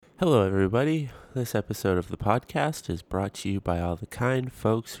Hello, everybody. This episode of the podcast is brought to you by all the kind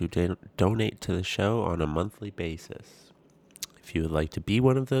folks who donate to the show on a monthly basis. If you would like to be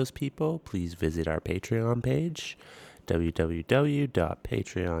one of those people, please visit our Patreon page,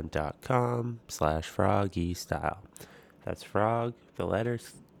 www.patreon.com/frogestyle. That's frog, the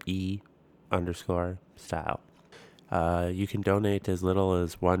letters E_style. You can donate as little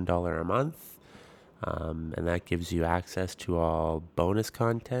as $1 a month. And that gives you access to all bonus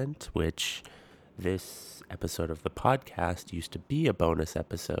content, which this episode of the podcast used to be a bonus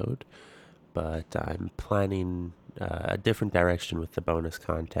episode, but I'm planning a different direction with the bonus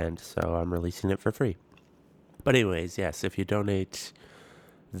content, so I'm releasing it for free. But anyways, yes, if you donate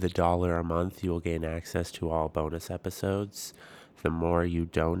the $1 a month, you will gain access to all bonus episodes. The more you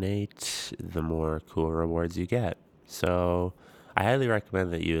donate, the more cool rewards you get. So I highly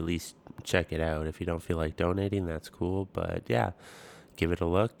recommend that you at least check it out. If you don't feel like donating, that's cool. But yeah, give it a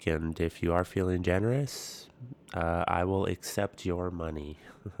look. And if you are feeling generous, I will accept your money.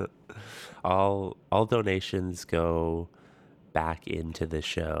 All donations go back into the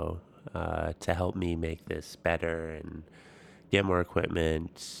show to help me make this better and get more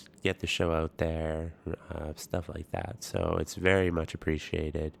equipment, get the show out there, stuff like that. So it's very much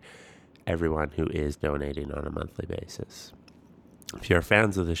appreciated, everyone who is donating on a monthly basis. If you're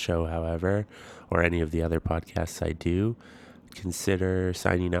fans of the show, however, or any of the other podcasts I do, consider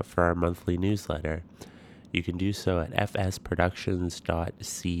signing up for our monthly newsletter. You can do so at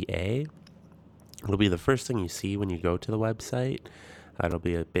fsproductions.ca. It'll be the first thing you see when you go to the website. It'll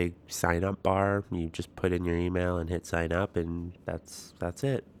be a big sign-up bar. You just put in your email and hit sign up, and that's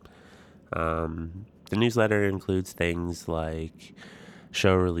it. The newsletter includes things like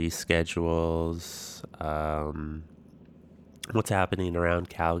show release schedules, what's happening around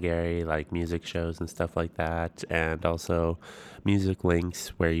Calgary, like music shows and stuff like that, and also music links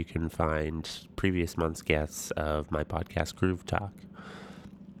where you can find previous month's guests of my podcast, Groove Talk.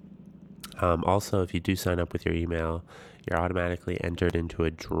 Also, if you do sign up with your email, you're automatically entered into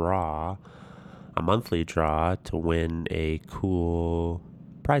a monthly draw to win a cool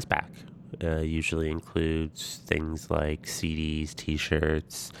prize pack. Usually includes things like CDs,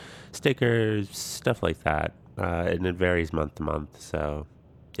 t-shirts, stickers, stuff like that. And it varies month to month. So,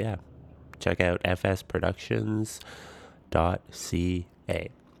 yeah, check out fsproductions.ca.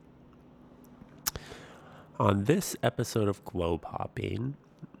 On this episode of Globe Hopping,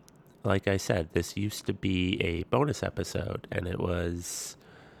 like I said, this used to be a bonus episode, and it was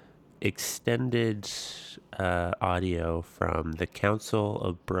extended audio from the Council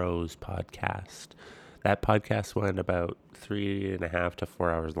of Bros podcast. That podcast went about 3.5 to 4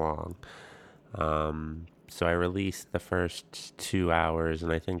 hours long. So I released the first 2 hours,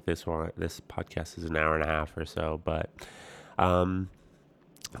 and I think this podcast is an hour and a half or so. But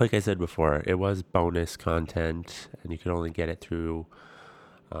like I said before, it was bonus content, and you could only get it through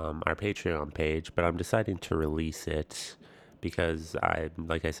our Patreon page. But I'm deciding to release it because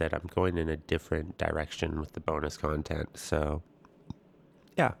like I said, I'm going in a different direction with the bonus content. So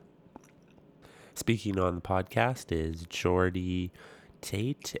yeah. Speaking on the podcast is Jordy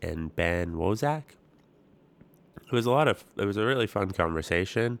Tate and Ben Wozak. It was a really fun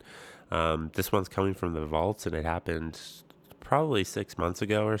conversation. This one's coming from the vaults, and it happened probably 6 months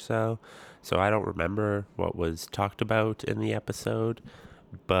ago or so. So I don't remember what was talked about in the episode.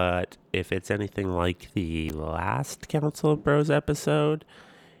 But if it's anything like the last Council of Bros episode,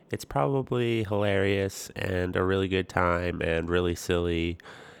 it's probably hilarious and a really good time and really silly.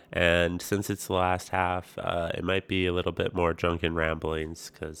 And since it's the last half, it might be a little bit more drunken ramblings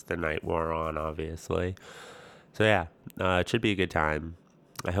because the night wore on, obviously. So yeah, it should be a good time.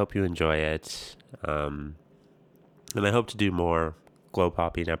 I hope you enjoy it. And I hope to do more globe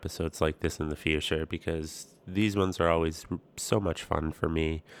hopping episodes like this in the future because these ones are always so much fun for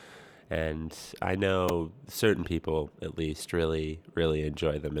me. And I know certain people, at least, really, really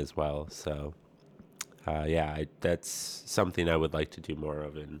enjoy them as well. So that's something I would like to do more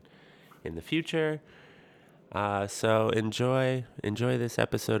of in the future. So enjoy this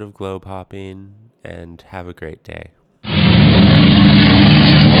episode of Globe Hopping and have a great day.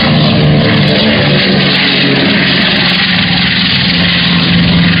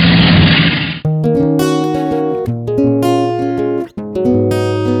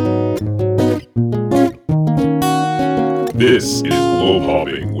 This is Globe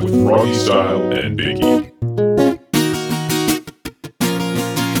Hopping with Froggy Style and Binky.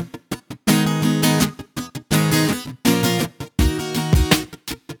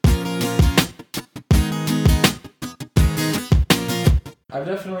 I've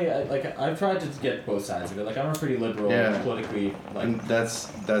definitely I've tried to get both sides of it. Like I'm a pretty liberal, politically and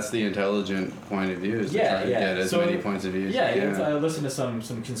that's the intelligent point of view is to try to get as many points of view. I listen to some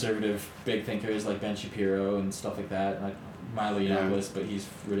conservative big thinkers like Ben Shapiro and stuff like that. Like Milo Yiannopoulos, but he's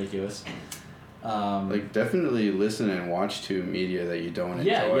ridiculous. Definitely listen and watch to media that you don't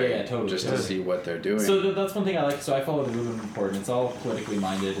enjoy, totally, just to see what they're doing. So that's one thing I like. So I follow the Rubin Report, and it's all politically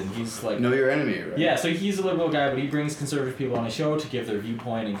minded, and he's like... Know your enemy, right? Yeah, so he's a liberal guy, but he brings conservative people on his show to give their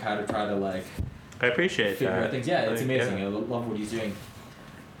viewpoint and kind of try to, like... I appreciate figure that. out things. Yeah, it's amazing. I love what he's doing.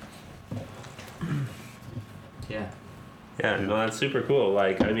 Yeah. Yeah, no, that's super cool.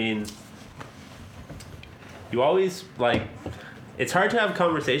 Like, I mean... You always, like... It's hard to have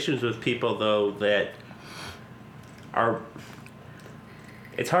conversations with people, though, that are...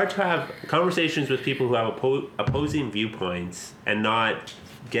 It's hard to have conversations with people who have opposing viewpoints and not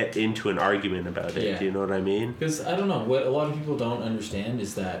get into an argument about it. Yeah. Do you know what I mean? Because, I don't know, what a lot of people don't understand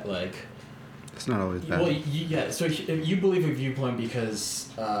is that, like... It's not always bad. Well, so you believe a viewpoint because...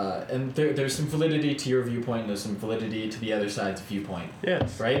 and there's some validity to your viewpoint and there's some validity to the other side's viewpoint.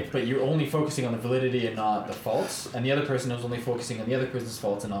 Yes. Right? But you're only focusing on the validity and not the faults, and the other person is only focusing on the other person's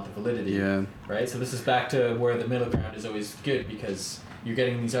faults and not the validity. Yeah. Right? So this is back to where the middle ground is always good because you're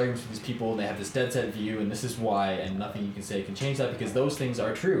getting these arguments with these people and they have this dead set view and this is why and nothing you can say can change that because those things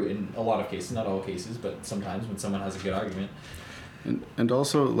are true in a lot of cases, not all cases, but sometimes when someone has a good argument. And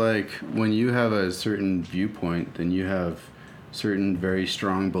also, like, when you have a certain viewpoint, then you have certain very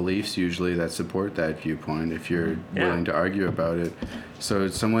strong beliefs usually that support that viewpoint if you're willing to argue about it. So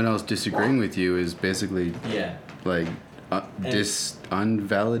someone else disagreeing with you is basically like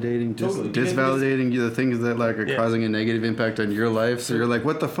disvalidating the things that like are causing a negative impact on your life. So you're like,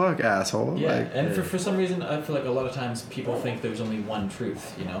 what the fuck, asshole? Yeah, like, and for some reason, I feel like a lot of times people think there's only one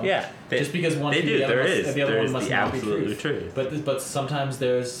truth, you know? Yeah. Just because one they truth, do. the other There one is must the not be absolute truth. truth. But sometimes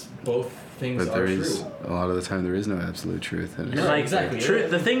there's both things but are there is true. a lot of the time there is no absolute truth. And You're right, exactly.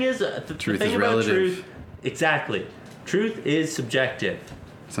 Truth. The thing is, the Truth thing is about relative. truth, exactly. Truth is subjective.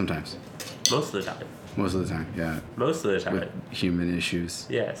 Sometimes. Most of the time. Most of the time, yeah. Most of the time. With human issues.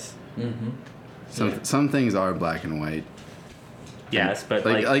 Yes. Mm-hmm. Some things are black and white. Yes, but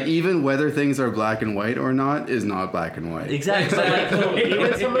like even whether things are black and white or not is not black and white. Exactly.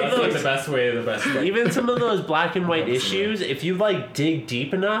 Even some of That's those, like the best way, the best way. even some of those black and white issues, if you like dig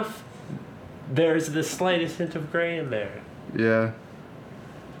deep enough, there's the slightest hint of gray in there. Yeah.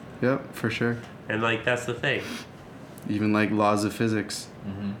 Yep, for sure. And like that's the thing. Even like laws of physics.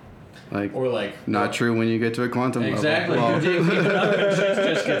 Mm-hmm. Like, or like not true when you get to a quantum exactly. level. You dig deep enough,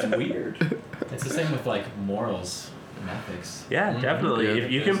 it just gets weird. It's the same with like morals and ethics. Yeah, definitely. Yeah.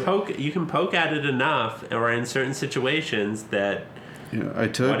 If you can poke at it enough, or in certain situations that I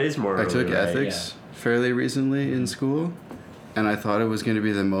took what is morally I took right? ethics fairly recently in school, and I thought it was going to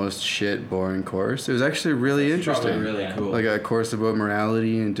be the most boring course. It was actually really interesting. Probably really cool. Like a course about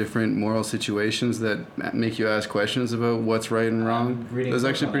morality and different moral situations that make you ask questions about what's right and wrong. It was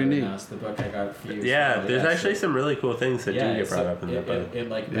actually pretty neat. Now. It's the book I got for you. Yeah, there's actually some really cool things that do get brought up in the book. It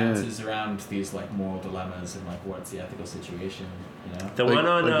like bounces around these like moral dilemmas and like what's the ethical situation, you know? The one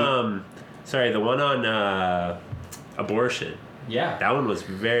on the one on abortion. Yeah. That one was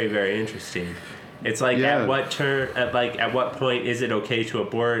very, very interesting. It's like at what point is it okay to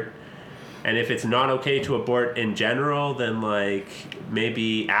abort? And if it's not okay to abort in general, then like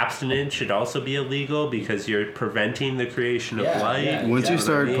maybe abstinence should also be illegal because you're preventing the creation of life. Yeah, Once you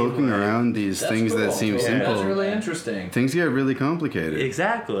start poking around these things that seem simple, that's really interesting. Things get really complicated.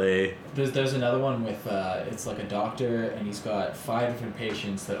 Exactly. There's another one with it's like a doctor and he's got 5 different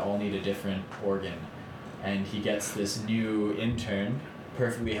patients that all need a different organ, and he gets this new intern,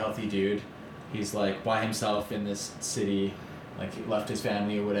 perfectly healthy dude. He's like by himself in this city, like he left his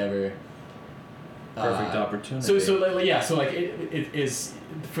family or whatever. Perfect opportunity. So it is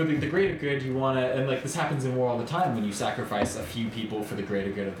for the greater good. You wanna, and like this happens in war all the time when you sacrifice a few people for the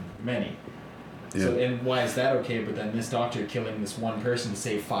greater good of many. Yeah. So and why is that okay? But then this doctor killing this one person to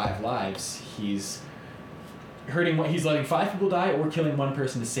save 5 lives, he's hurting. He's letting 5 people die or killing one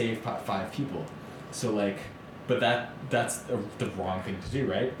person to save 5 people. So like, but that's the wrong thing to do,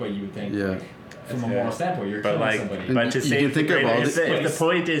 right? But you would think like, from a moral standpoint, you're killing somebody. But to save the greatest, if the this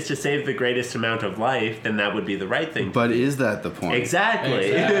point is to save the greatest amount of life, then that would be the right thing. But is that the point?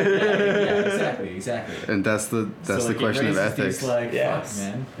 Exactly. Exactly. And that's the question of ethics. Fuck,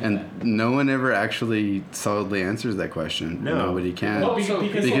 man. And no one ever actually solidly answers that question. No. Nobody can. Well,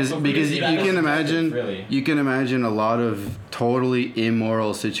 because you can imagine really. you can imagine a lot of totally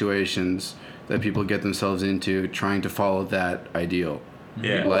immoral situations that people get themselves into trying to follow that ideal.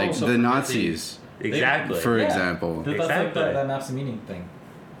 Yeah. Like Also the forget Nazis. Exactly. For Yeah. example. That's Exactly. like that maps of meaning thing.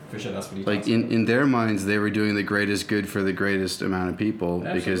 For sure, that's what he Like talks about. in their minds, they were doing the greatest good for the greatest amount of people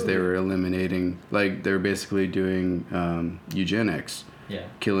because they Absolutely. were eliminating, like they were basically doing eugenics, Yeah.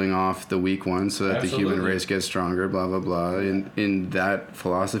 killing off the weak ones so that the human Absolutely. race gets stronger. Blah blah blah. In that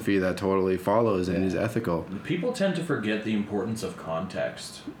philosophy, that totally follows and is ethical. People tend to forget the importance of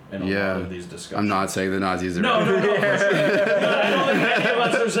context in a Yeah. lot of these discussions. I'm not saying the Nazis are. No, for sure. No, I don't think any of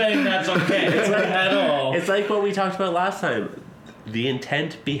us are saying that's okay at all. It's like what we talked about last time. The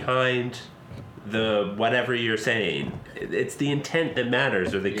intent behind the whatever you're saying. It's the intent that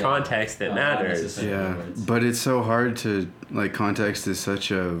matters, or the context that Not matters. necessarily Yeah, words. but it's so hard to like. Context is such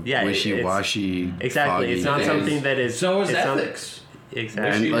a Yeah, wishy-washy. Exactly. foggy It's not thing. something that is. So is it's not- ethics.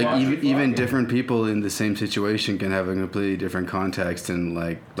 Exactly. And like Wishy-washy even foggy. different people in the same situation can have a completely different context, and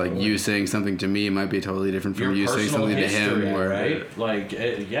like you saying something to me might be totally different from Your you saying personal something to history, him. Or right? Like,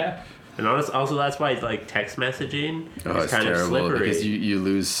 yeah. And also that's why like text messaging oh, is it's kind of terrible slippery. because you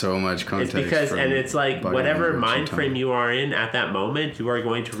lose so much It's context. because, from and it's like body whatever language mind and frame tone. you are in at that moment, you are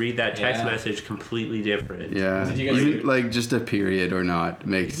going to read that text Yeah. message completely different. Yeah, Did you guys even see- like just a period or not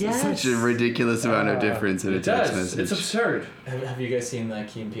makes Yes. such a ridiculous amount of difference in a It text does. message. It's absurd. Have you guys seen that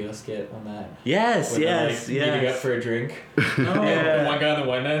Key and Peele skit on that? Yes, When they're, yes, like, meeting up yes. for a drink. No. Yeah. The one guy on the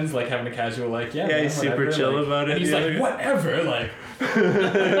one end's like having a casual like, yeah, Yeah, man, he's super whatever, chill like, about it, And he's the like, other guy- whatever, like the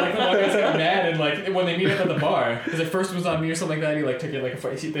one guy's kind of mad, and like when they meet up at the bar, because at first it was on me or something like that. He like took it like a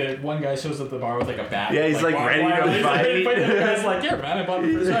fight. The one guy shows up at the bar with like a bat. Yeah, he's, like, ready to he's fight. ready to fight. The other guy's like, yeah, man, I bought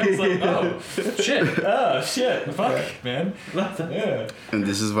the first round. He's like, oh shit, fuck, man. Yeah. And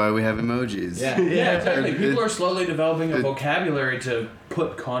this is why we have emojis. Yeah, exactly. It- People are slowly developing a it- vocabulary to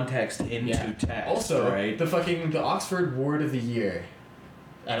put context into text. Also, right? the Oxford word of the year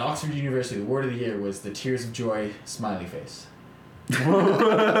at Oxford University, the word of the year was the tears of joy smiley face.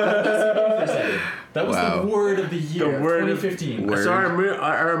 That was Wow. the word of the year. The word of- 2015. Word. So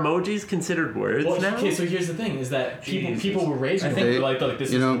are emojis considered words Well, now? okay, so here's the thing: is that Jesus. people were raised to I think think- like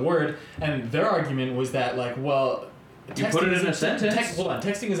this you is know- the word, and their argument was that like, well, You put it in a sentence.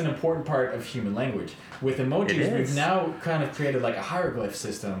 Texting is an important part of human language. With It emojis, is. we've now kind of created like a hieroglyph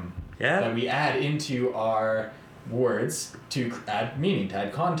system Yeah. that we add into our words to add meaning, to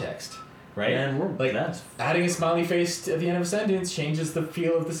add context, right? And we're like that's adding a smiley face at the end of a sentence changes the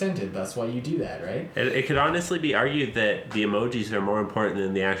feel of the sentence. That's why you do that, right? It could honestly be argued that the emojis are more important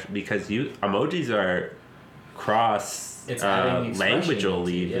than the actual, because emojis are cross It's adding expression languageally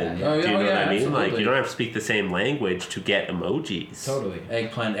into- even. yeah. Oh, Do you yeah, know what I mean? Like absolutely. you don't have to speak the same language to get emojis. Totally.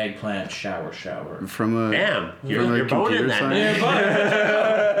 eggplant, shower. From a Damn, From you're a boning computer that. science-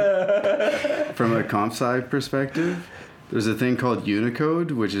 man. from a comp sci perspective, there's a thing called Unicode,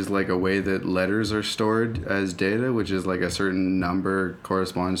 which is like a way that letters are stored as data, which is like a certain number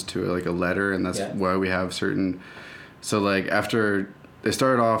corresponds to like a letter, and that's Yeah. why we have certain. So like after they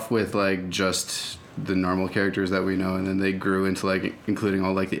started off with like just the normal characters that we know, and then they grew into like including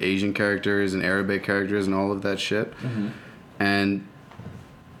all like the Asian characters and Arabic characters and all of that shit. And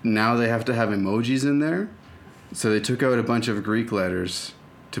now they have to have emojis in there. So they took out a bunch of Greek letters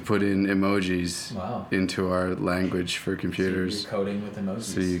to put in emojis Wow. into our language for computers. You're coding with emojis.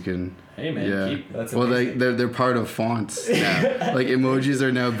 So you can, Hey man, yeah. That's Well, amazing. they're part of fonts now. Like emojis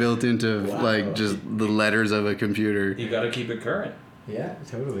are now built into Wow. like just the letters of a computer. you got to keep it current. Yeah,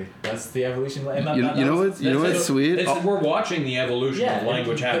 totally. That's the evolution. And that, You that, know that's- what's that's- sweet? We're watching the evolution of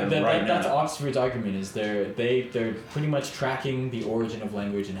language happen right That's now. Oxford's argument. Is they're pretty much tracking the origin of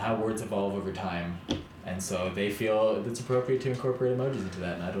language and how words evolve over time, and so they feel it's appropriate to incorporate emojis into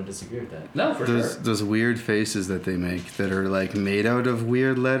that, and I don't disagree with that. No, for Those sure. those weird faces that they make that are like made out of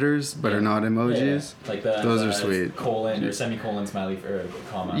weird letters but are not emojis. Yeah. Like the Those are sweet. colon or semicolon smiley or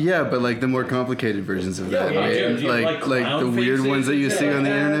comma. Yeah, but like the more complicated versions of that, Yeah, right? dude, like like the clown weird ones that you faces see and on the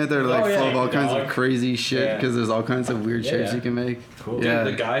shit like internet. They're like Oh, yeah, full of all like kinds dog. of crazy shit Yeah. because there's all kinds of weird Yeah, shapes yeah. you can make. Cool. Yeah.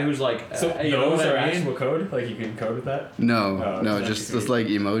 The guy who's like, So you know those what are I mean? actual code. Like you can code with that. No, Oh, no, it's just actually- like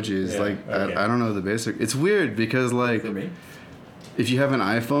emojis. Yeah, Like okay. I don't know the basic. It's weird because like For me. if you have an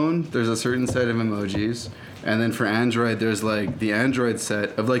iPhone, there's a certain set of emojis, and then for Android, there's like the Android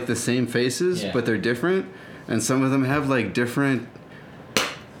set of like the same faces, Yeah. but they're different, and some of them have like different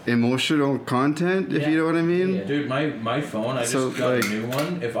emotional content. If Yeah. you know what I mean. Yeah. Dude, my phone, I So, just got like- a new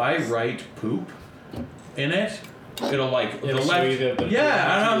one. If I write poop in it, it'll like It'll the show left. you the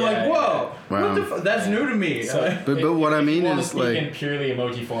yeah, and I'm yeah, like, yeah. whoa, Wow. what the that's new to me. So, But what I if mean you wanna is, speak like- in purely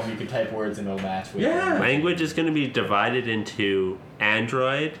emoji form, you can type words and it'll match with. Yeah. Language is going to be divided into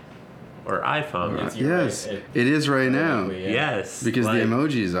Android or iPhone. You're Yes, right. it is right now. Yeah. Yes. Because like, the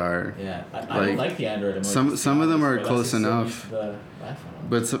emojis are. Yeah, I don't like the Android emojis. Some of them are but close that's just so enough. used to the iPhone.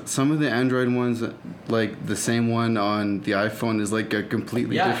 But some of the Android ones, like the same one on the iPhone, is like a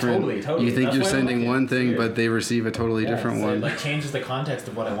completely Yeah, different. totally. You think That's you're why I sending like it. one It's thing, weird. but they receive a totally different so one. It like changes the context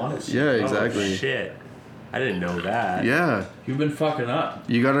of what I wanted to. Yeah, Oh, exactly. shit. I didn't know that. Yeah, You've been fucking up.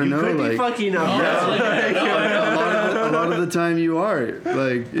 you gotta You know, could like. be fucking up. A lot of the time you are.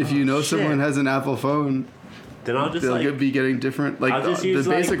 Like, if you know shit. someone has an Apple phone, Then I'll just they'll like be getting different. Like, I'll just the use,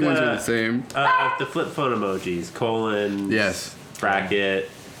 basic like, ones are the- the same. the flip phone emojis, colon, Yes. bracket.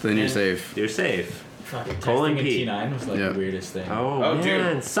 Then you're And- safe. You're safe. Fucking Colon texting in P. T9 was like Yeah. the weirdest thing. Oh, Oh,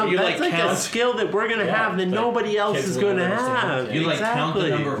 man, dude. some You, that's like, like a count- skill that we're gonna Yeah, have that but nobody else kids is will gonna never understand. have. You like count the Exactly.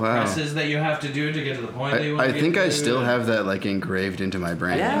 number of Wow. presses that you have to do to get to the point that you want I to think get I to. still have that like engraved into my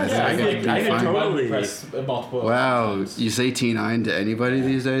brain. Yeah, I think yeah, I I could could- be I could fine. totally- Press multiple. Wow, times. you say T9 to anybody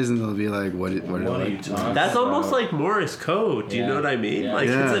these days, and they'll be like, "What? What What are are you you?" talking That's almost about? like Morse code. Do you Yeah. know what I mean? Yeah. Like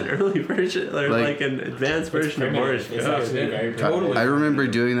Yeah. it's an early version or Like- like an advanced It's version of primitive. Morse It's code. actually very Totally. I remember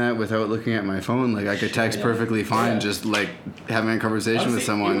doing that without looking at my phone. Like I could text Yeah. perfectly fine, Yeah. just like having a conversation with Honestly,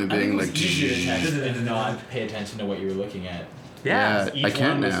 someone and I think being it was like, easier to text and not pay attention to what you were looking at. Yeah. Yeah. I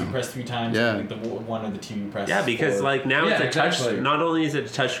can't was now. You press 3 times. Yeah. And the one or the two you press. Yeah, because forward. like now Yeah, it's a exactly. touch. Not only is it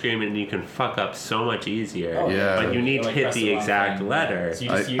a touch screen, and you can fuck up so much easier. Oh, Yeah. But you need to Like, hit press the wrong exact thing. letter. So you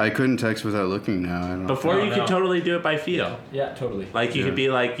just, I couldn't text without looking now. I don't. Before No, you no. could totally do it by feel. yeah, totally. Like you Yeah. could be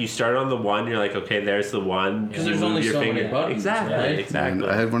like, you start on the one, you're like, okay, there's the one. Because you there's move only your so many finger. buttons, Exactly, right? exactly.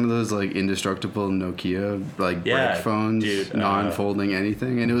 I had one of those like indestructible Nokia like Yeah, brick phones, dude, non-folding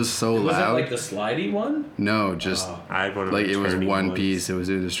anything, and it was so Was loud. it like the slidey one? No, just Oh. I had one of like the it was turning one ones. piece. It was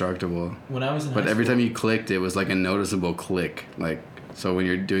indestructible. When I was in But high every school, time you clicked, it was like a noticeable click. Like so when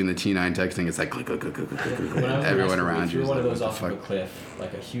you're doing the T9 texting, it's like click, click, click, click, click, click, click. when I was in high Everyone school, around we you threw is one like, of what those the off of a fuck? cliff,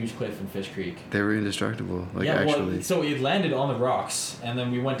 like a huge cliff in Fish Creek. They were indestructible. Like yeah, actually. well, so it landed on the rocks, and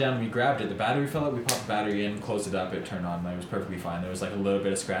then we went down and we grabbed it. The battery fell out. We popped the battery in, closed it up. It turned on. It was perfectly fine. There was like a little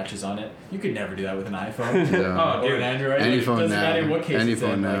bit of scratches on it. You could never do that with an iPhone Yeah. Oh, or dude. an Android. Any It phone doesn't now. matter what case Any it's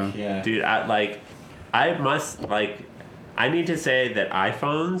phone in. now. Like, yeah. Dude, I must I need to say that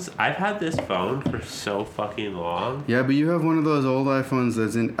iPhones. I've had this phone for so fucking long. Yeah, but you have one of those old iPhones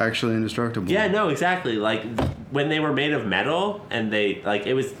that's actually indestructible. Yeah, no, exactly. Like when they were made of metal, and they like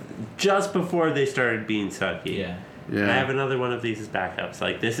it was just before they started being sucky. Yeah. Yeah. And I have another one of these as backups.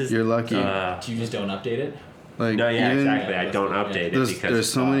 Like this is. You're lucky. You just don't update it. Like No, yeah, even- exactly. I that's don't good, yeah. update it There's, because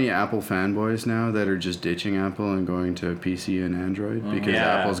there's so many Apple fanboys now that are just ditching Apple and going to PC and Android because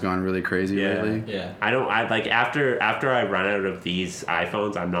Yeah. Apple's gone really crazy Yeah. lately. Yeah. I don't. I like after I run out of these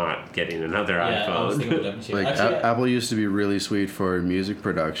iPhones, I'm not getting another Yeah, I was thinking iPhone. about WTF. Like Actually, Apple used to be really sweet for music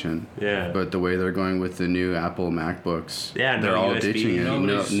production, Yeah. but the way they're going with the new Apple MacBooks, Yeah, no they're all USB. ditching it.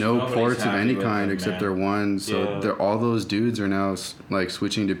 Nobody's- No nobody's ports of happy any with kind them, except man. their one. So Yeah. they're, all those dudes are now like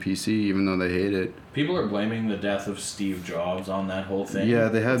switching to PC, even though they hate it. People are blaming the death of Steve Jobs on that whole thing. Yeah,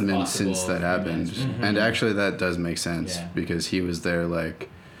 they have It's been possible. since that happened, Mhm. and actually that does make sense Yeah. because he was their like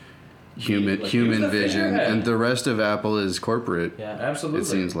human Like, he was human the vision, figurehead. and the rest of Apple is corporate. yeah. Absolutely. It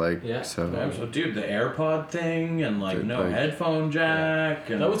seems like Yeah. so. Absolutely. Dude, the AirPod thing and like Dude, no like- headphone jack.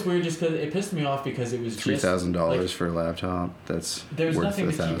 And That was weird just because it pissed me off because it was just $3,000 like, for a laptop. That's There's worth nothing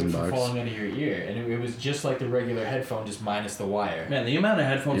to keep it from $1,000. falling out of your ear, and it was just like the regular headphone, just minus the wire. Man, the amount of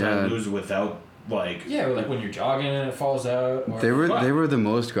headphones I Yeah. lose without like. Yeah, or like when you're jogging and it falls out. Or, They were Fuck. they were the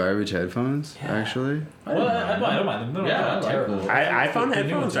most garbage headphones Yeah. actually. I Well, don't I don't mind them. They're Yeah, I not like terrible. them. iPhone The new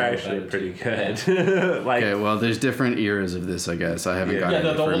headphones ones are better actually too. pretty Yeah. good. Like Okay, well, there's different eras of this, I guess. I haven't Yeah. gotten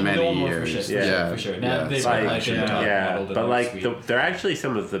Yeah, it the for old- the many old one for years. sure, yeah, for sure. Now yeah, they've so got, I like, shouldn't yeah. talk. yeah, modeled and but all like sweet. they're actually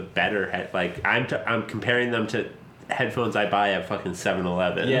some of the better I'm comparing them to headphones I buy at fucking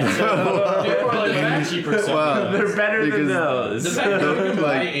 7-Eleven. Yeah, so they're like cheaper. So Wow. They're better than Because- those. The fact that you can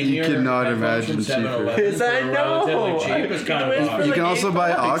buy Like, in you your cannot headphones imagine from cheaper. 7-Eleven Yes, I for know. relatively cheap is kind I- of for odd. You like can also $8.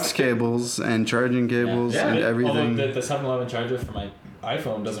 buy aux cables and charging cables Yeah, and Although everything. the 7-Eleven charger for my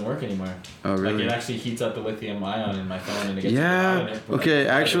iPhone doesn't work anymore. Oh, Like really? it actually heats up the lithium ion in my phone and it gets Yeah. hot in it, but, like, Okay.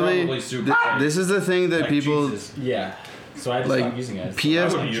 Actually, probably super cheap. this is the thing that Like, people Jesus. yeah. So I just like stopped using it.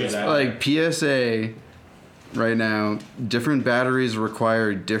 PS I wouldn't use that. like PSA right now. Different batteries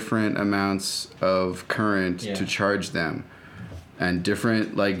require different amounts of current Yeah. to charge them. And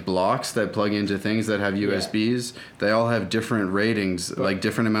different like blocks that plug into things that have USBs, they all have different ratings, like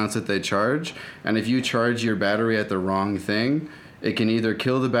different amounts that they charge. And if you charge your battery at the wrong thing, it can either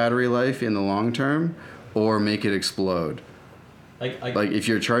kill the battery life in the long term or make it explode. Like if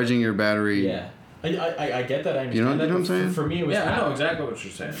you're charging your battery, yeah. I get that. I understand You know- that. you know what I'm but saying? For me, it was Yeah, I know exactly what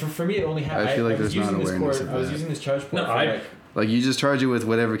you're saying. For me, it only happened. I feel like was there's not using this awareness cord. of I was that. using this charge port No, for I- like Like, you just charge it with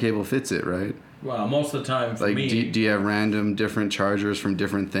whatever cable fits it, right? Well, most of the time for Like, me, do you have random different chargers from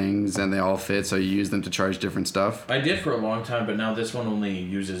different things and they all fit, so you use them to charge different stuff? I did for a long time, but now this one only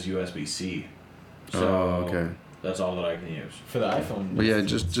uses USB-C. So Oh, okay. that's all that I can use. For the iPhone. But yeah,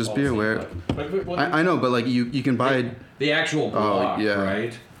 it's just all be the same aware. plug. But I know, but like you can buy. The actual block, yeah.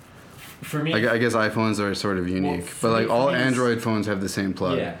 right? for me, I guess iPhones are sort of unique, for but like me- all for me, it's- Android phones have the same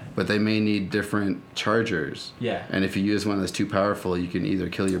plug, Yeah. but they may need different chargers. yeah. And if you use one that's too powerful, you can either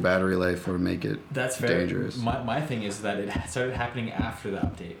kill your battery life or make it That's very dangerous. My thing is that it started happening after the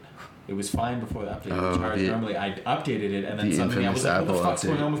update. It was fine before the update. Oh, It charged the- normally. I updated it, and then the suddenly I was like, "What the infamous fuck's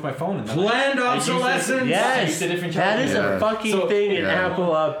Apple going on with my phone?" And then Planned I used obsolescence! I Yes, used a different that charger. is Yeah. a fucking So- thing in Yeah. Apple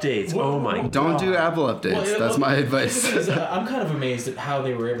updates. Well, Oh my god. Don't do Apple updates. Well, That's my the advice. thing is, I'm kind of amazed at how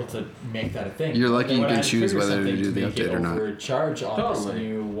they were able to make that a thing. You're lucky They you would can have choose trigger whether to something do the make it update or not. Overcharge on this Totally.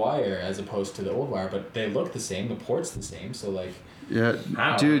 new wire as opposed to the old wire, but they look the same. The port's the same, so like, Yeah,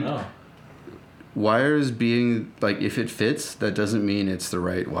 How? dude. I don't know. Wires being like, if it fits, that doesn't mean it's the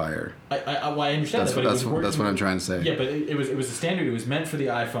right wire. Well, I understand That's that, but that's it was that's what I'm trying to say. Yeah, but it was a standard. It was meant for the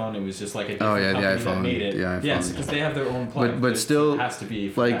iPhone. It was just like a different Oh, yeah, the company that iPhone. made it. The iPhone. Yes, because they have their own plug. But still, it has to be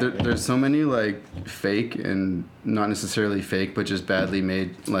for like that, right? there's so many like fake and not necessarily fake, but just badly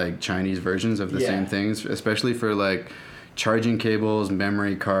made like Chinese versions of the Yeah. same things, especially for like charging cables,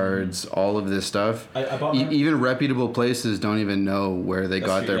 memory cards, all of this stuff. I bought mine. Even reputable places don't even know where they That's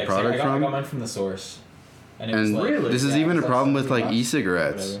got true, their yeah, 'cause product I got from. mine from the source. And it was And like, this is yeah, even a it's problem with like 70 bucks,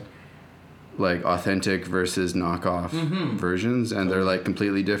 e-cigarettes, whatever. like authentic versus knockoff Mm-hmm. versions, and they're like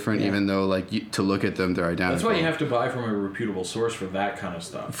completely different, Yeah. even though like to look at them they're identical. That's why you have to buy from a reputable source for that kind of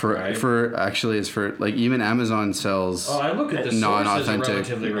stuff. for right? it's for like even Amazon sells. Oh, I look at the source as a non-authentic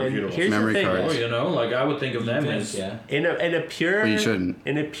relatively And reputable. here's memory the thing, cards. Oh, you know, like I would think of them Think, as yeah. in a pure Well, you shouldn't.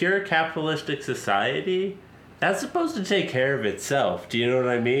 in a pure capitalistic society, that's supposed to take care of itself. Do you know what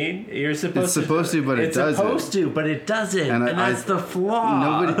I mean? You're supposed It's supposed to, but it it's doesn't. supposed to, but it doesn't, And and, I- that's the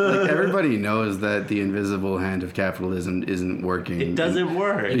flaw. Nobody, like everybody knows that the invisible hand of capitalism isn't working. It doesn't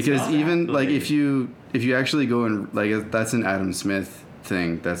work. because not even like actually. if you actually go and like that's an Adam Smith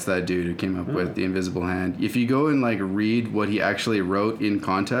thing. That's that dude who came up with the invisible hand. If you go and like read what he actually wrote in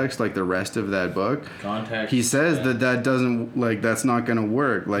context, like the rest of that book, context. he says that doesn't like that's not gonna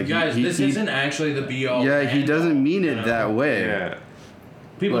work. Like Guys, he, this he- isn't actually the be all. yeah, he end doesn't all, mean you it know? that way. Yeah.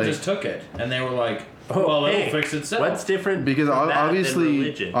 People like- just took it and they were like, Oh, "Well, hey, it'll fix itself." What's different? Because from that than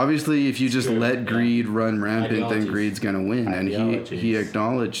religion? obviously, if you just True, let yeah. greed run rampant, then Ideologies. greed's gonna win, and he Ideologies.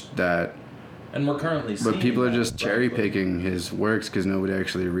 acknowledged that. And we're currently seeing But people are that, just cherry frankly. picking his works because nobody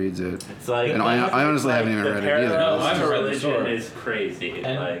actually reads it. It's like, And I honestly haven't even the read it either. parallels No, I haven't to read the religion story. is crazy.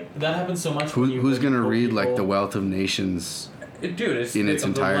 And like, that happens so much. when you Who's gonna quote read like the people- Wealth of Nations? Dude, it's in its the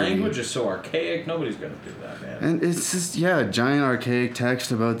entirety. language is so archaic. Nobody's gonna do that, man. And it's just giant archaic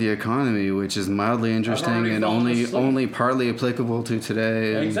text about the economy, which is mildly interesting already and fallen only asleep. only partly applicable to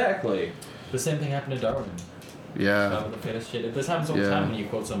today. and- Exactly. The same thing happened to Darwin. Yeah, About the fittest shit. This happens all the Yeah. time when you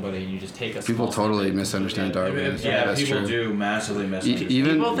quote somebody and you just take a people small totally snippet. misunderstand Darwin. Yeah, That's people true. do massively miss it.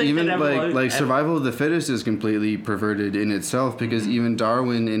 Even People think that like survival of the fittest is completely perverted in itself because even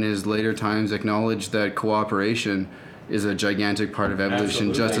Darwin in his later times acknowledged that cooperation is a gigantic part of evolution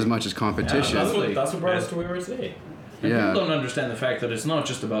just Absolutely. as much as competition. That's what brought us to where we are today. And Yeah. people don't understand the fact that it's not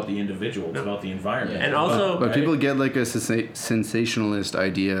just about the individual; it's about the environment. Yeah. and also, But Right? people get like a sensationalist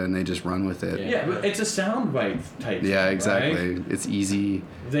idea and they just run with it. Yeah, but it's a soundbite type. Yeah, thing, exactly. right? It's easy.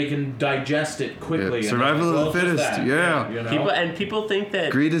 They can digest it quickly. Yeah. and Survival they're of the like, well, it's fittest, that, yeah. you know? people think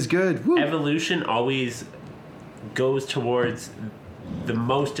that Greed is good. Woo. evolution always goes towards the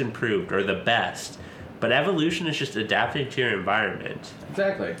most improved or the best. But evolution is just adapting to your environment.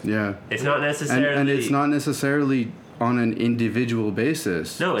 Exactly. Yeah. It's not necessarily. And it's not necessarily on an individual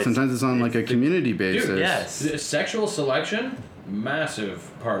basis. No, it's- sometimes it's on like a it's- community basis. Dude, Yes. Sexual selection, massive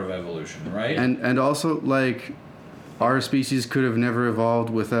part of evolution, right? And also like our species could have never evolved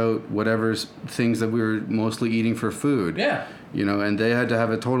without whatever things that we were mostly eating for food. yeah. You know, and they had to have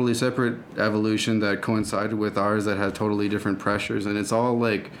a totally separate evolution that coincided with ours that had totally different pressures, and it's all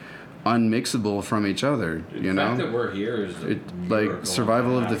like unmixable from each other. You the fact know, that we're here is a it miracle like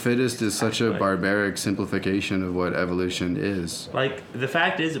survival and of a the half. fittest is such a Exactly. barbaric simplification of what evolution is. Like, the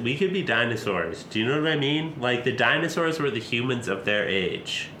fact is, we could be dinosaurs. Do you know what I mean? Like, the dinosaurs were the humans of their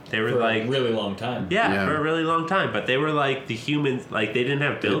age. They were For like. a really long time. Yeah. For a really long time, but they were like the humans. Like they didn't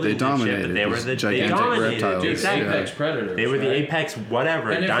have buildings and shit, dominated but they were these they gigantic dominated. reptiles. Dude, Exactly. apex predators. They were the right? apex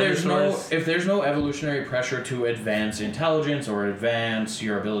whatever. And Dinosaurs. if there's no evolutionary pressure to advance intelligence or advance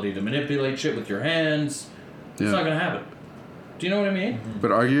your ability to manipulate shit with your hands, Yeah. it's not gonna happen. Do you know what I mean? But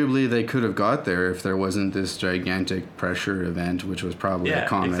arguably, they could have got there if there wasn't this gigantic pressure event, which was probably a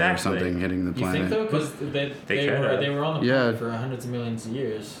comet or something hitting the You planet. think though? Because they were on the planet for hundreds of millions of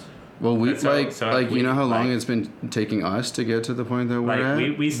years. Well, we you know how long it's been taking us to get to the point that we're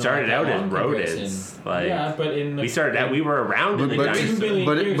at. We started out as rodents. We started out. We were around in the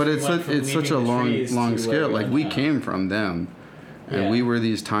dinosaurs. But it's such a long scale. Like we came from them. And we were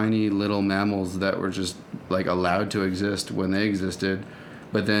these tiny little mammals that were just like allowed to exist when they existed.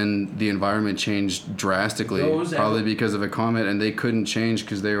 But then the environment changed drastically, probably because of a comet, and they couldn't change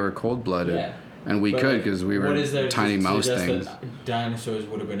because they were cold-blooded. Yeah. And we could because we were tiny mouse things. Dinosaurs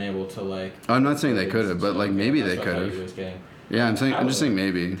would have been able to like... I'm not saying they could have, but like maybe they could have. Yeah, I'm just saying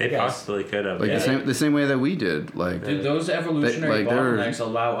maybe. They possibly could have. Like the same way that we did. Like did those evolutionary bottlenecks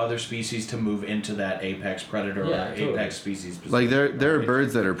allow other species to move into that apex predator or apex species position? Like there are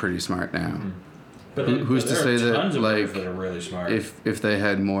birds that are pretty smart now. Mm-hmm. But who's to say that like that are really smart. if they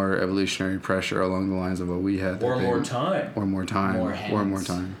had more evolutionary pressure along the lines of what we had, or more time, more hands,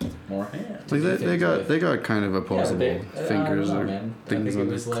 like they got kind of opposable fingers or things on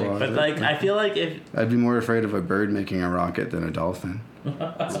their claws. But like I feel like if I'd be more afraid of a bird making a rocket than a dolphin.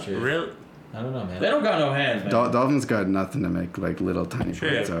 That's true. Really? I don't know, man. They don't got no hands, man. Dolphins got nothing to make like little tiny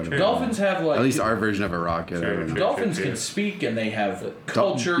birds out of. Dolphins have like at least our version of a rocket. I don't know. Dolphins can speak and they have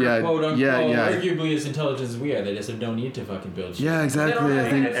culture, quote unquote. Yeah. Arguably as intelligent as we are, they just have no need to fucking build shit. Yeah, exactly.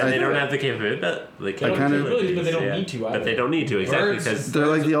 They don't have the capability, but they don't need to. But they don't need to exactly because they're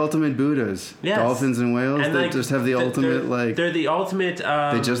like the ultimate Buddhas. Yes. Dolphins and whales, and they just have the ultimate like. They're the ultimate.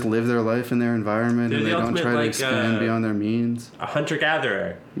 They just live their life in their environment and they don't try to expand beyond their means. A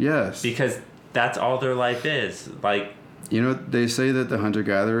hunter-gatherer. Yes. Because that's all their life is. Like, you know, they say that the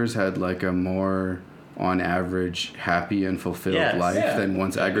hunter-gatherers had like a more, on average, happy and fulfilled life than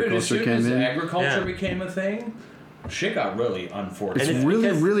once agriculture came in. As agriculture became a thing, shit got really unfortunate.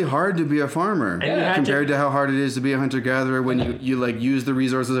 It's really hard to be a farmer compared to how hard it is to be a hunter-gatherer when you like use the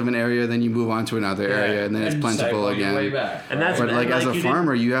resources of an area, then you move on to another area, and then it's plentiful again. But like as a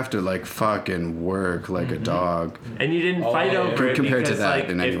farmer, you have to like fucking work like a dog. And you didn't fight over it compared because, to that like,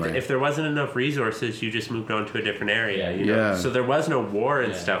 in any way. If there wasn't enough resources, you just moved on to a different area. You know? So there was no war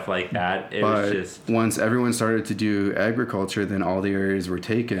and stuff like that. It was just once everyone started to do agriculture, then all the areas were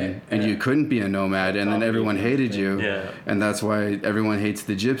taken, and you couldn't be a nomad, and then everyone hated you. Yeah. And that's why everyone hates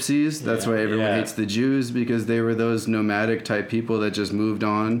the gypsies. That's why everyone hates the Jews, because they were those nomadic type people that just moved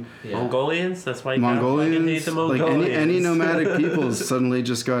on. Yeah. Mongolians? That's why you Mongolians, hate the Mongolians. Like any nomadic people suddenly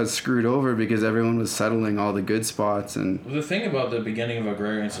just got screwed over because everyone was settling all the good spots. And the thing about the beginning of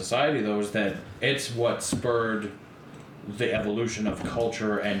agrarian society, though, is that it's what spurred the evolution of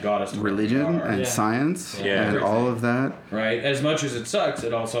culture and got us to religion and science and all of that. Right. As much as it sucks,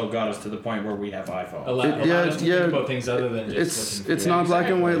 it also got us to the point where we have iPhones. Allowed us to think about things other than just it's not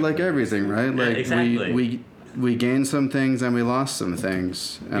black and white like everything, right? Like we gained some things and we lost some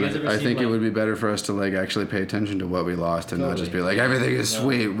things, and I think it would be better for us to like actually pay attention to what we lost and not just be like everything is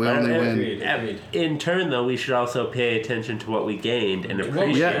sweet, we only win. In turn, though, we should also pay attention to what we gained and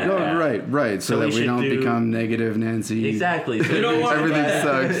appreciate. Right, so that we don't become negative Nancy. Exactly. So everything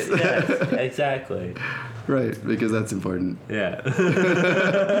sucks. Yes, exactly. Right, because that's important. Yeah.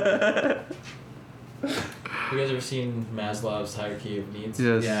 You guys ever seen Maslow's hierarchy of needs?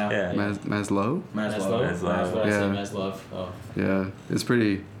 Yes. Yeah. Maslow? Maslow. Oh. Yeah, it's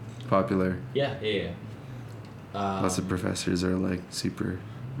pretty popular. Yeah. Lots of professors are like super.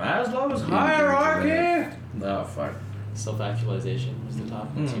 Maslow's hierarchy. Oh fuck. Self-actualization was the top.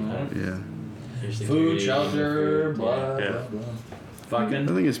 Yeah. Food, shelter, blah, blah, blah. Fucking.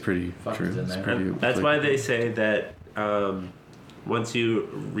 I think it's pretty true. That's why they say that. Once you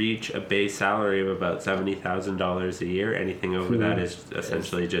reach a base salary of about $70,000 a year, anything over that is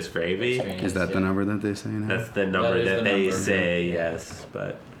essentially just gravy. Is that the number that they say now? That's the number that they say, yes.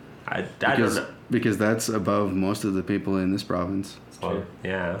 But I don't know. Because that's above most of the people in this province. Well,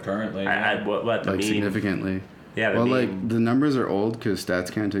 yeah. Currently. What the mean? Significantly. Yeah. Well, like the numbers are old because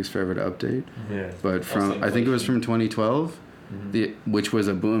StatsCan takes forever to update. Yeah. But I think it was from 2012. Which was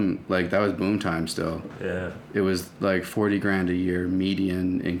a boom, like that was boom time still. Yeah. It was like $40,000 a year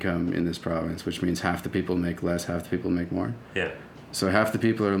median income in this province, which means half the people make less, half the people make more. Yeah. So half the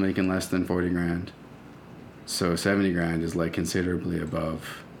people are making less than $40,000. So $70,000 is like considerably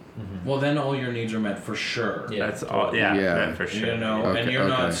above. Mm-hmm. Well, then all your needs are met for sure. Yeah. That's all. Yeah. Met for sure. You know, and you're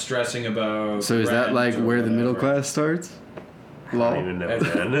not stressing about. So is that like where the middle class starts? I don't even know,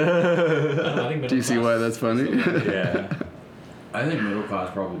 man. Do you see why that's funny? Yeah. I think middle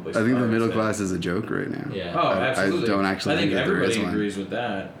class probably. I think the middle class is a joke right now. Yeah. Oh, absolutely. I don't actually think everybody there is one. agrees with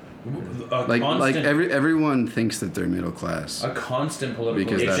that. Like everyone thinks that they're middle class. A constant political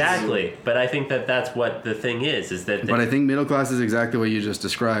Because that's- Exactly, but I think that's what the thing is that. But I think middle class is exactly what you just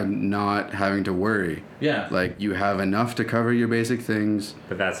described, not having to worry. Yeah. Like you have enough to cover your basic things,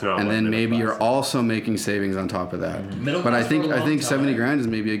 But that's not. and what then middle maybe class you're is. also making savings on top of that. Middle But I class think for a long 70 time. grand is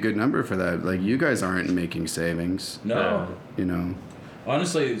maybe a good number for that. Like you guys aren't making savings, No. you know.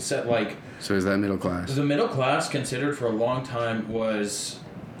 Honestly, it's set like So is that middle class? the middle class considered for a long time was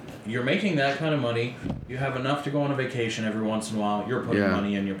you're making that kind of money, you have enough to go on a vacation every once in a while, you're putting Yeah.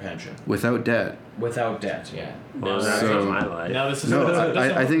 money in your pension Without debt. without debt. Yeah. Well, No, that's So- not my life. no, this is No, that's not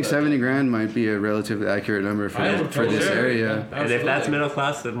I think what- 70 grand might be a relatively accurate number for, I would for this totally agree. area. Yeah. And if that's Absolutely. middle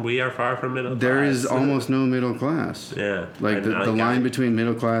class, then we are far from middle class. There is almost no middle class. Yeah. Like And the line between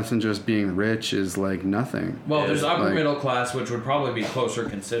middle class and just being rich is like nothing. Well, there's upper Like- middle class, which would probably be closer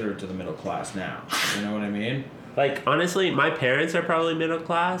considered to the middle class now. You know what I mean? Like, honestly, my parents are probably middle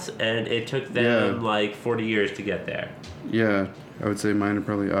class, and it took them Yeah. like 40 years to get there. Yeah, I would say mine are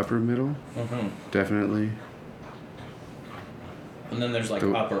probably upper middle. Mm-hmm. Definitely. And then there's like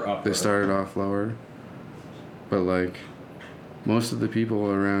The- upper. They started off lower. But like most of the people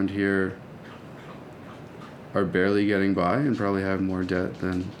around here are barely getting by and probably have more debt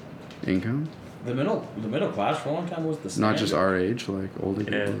than income. The middle class for a long time was the standard. Not just our age, like older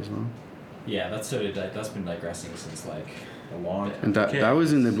Yeah. people as well. Yeah, that's been digressing since like a long time. And that Okay.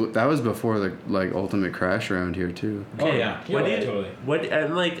 that was before the like ultimate crash around here too. Oh yeah. What do Yeah, you, totally. what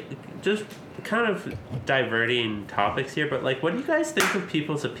and like just kind of diverting topics here, but like, what do you guys think of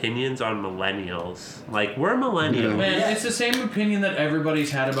people's opinions on millennials? Like, we're millennials. Man, Yeah. it's the same opinion that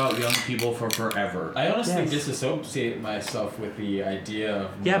everybody's had about young people for forever. I honestly Yes. disassociate myself with the idea of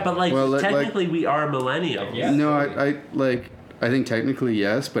Yeah, but like Well, like- technically we are millennials. Yeah. No, I think technically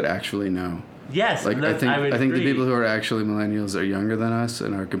yes, but actually no. Yes, Like and I that's- think would I think the agree. people who are actually millennials are younger than us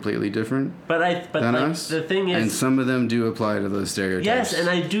and are completely different but than like us. the thing and is, some of them do apply to those stereotypes. yes, and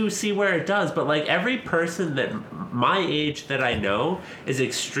I do see where it does, but like every person that my age that I know is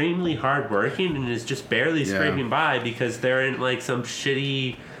extremely hardworking and is just barely Yeah. scraping by because they're in like some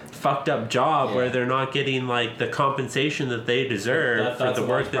shitty fucked up job Yeah. where they're not getting like the compensation that they deserve for that's the a work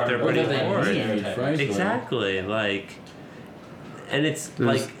large that part they're of it. putting Or that they forward. need. Frankly. Exactly, like, and it's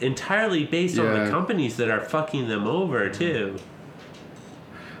There's- like entirely based on Yeah. the companies that are fucking them over too.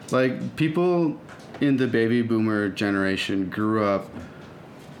 Like people in the baby boomer generation grew up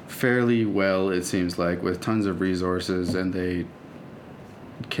fairly well, it seems like, with tons of resources, and they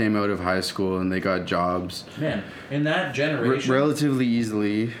came out of high school and they got jobs Man, in that generation, relatively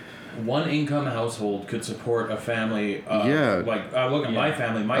easily. one income household could support a family of, Yeah. like, look at my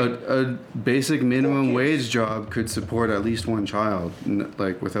family. A basic minimum kids. wage job could support at least one child,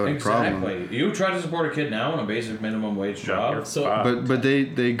 like without a problem. Exactly. You try to support a kid now on a basic minimum wage job. So- But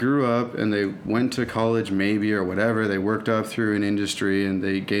they grew up and they went to college maybe or whatever. They worked up through an industry and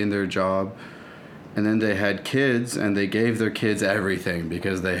they gained their job. And then they had kids and they gave their kids everything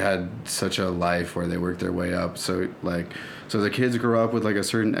because they had such a life where they worked their way up. So the kids grew up with like a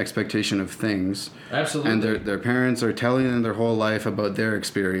certain expectation of things. Absolutely. And their parents are telling them their whole life about their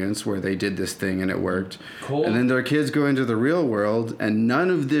experience where they did this thing and it worked. Cool. And then their kids go into the real world and none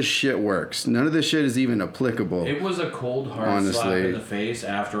of this shit works. None of this shit is even applicable. It was a cold hard slap Honestly. in the face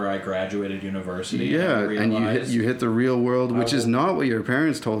after I graduated university. Yeah, and and you hit the real world, which is not what your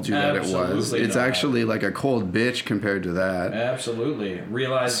parents told you that it was. Absolutely It's not. actually like a cold bitch compared to that. Absolutely.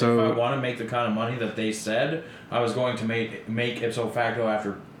 Realized So- if I want to make the kind of money that they said I was going to make ipso facto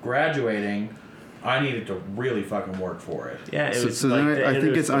after graduating, I needed to really fucking work for it. Yeah, it So, was so like then the I think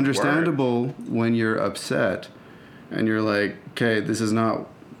innocent it's work. understandable when you're upset and you're like, okay, this is not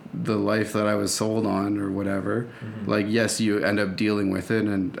the life that I was sold on or whatever. Like, yes, you end up dealing with it,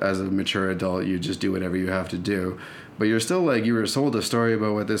 and as a mature adult, you just do whatever you have to do. But you're still like, you were sold a story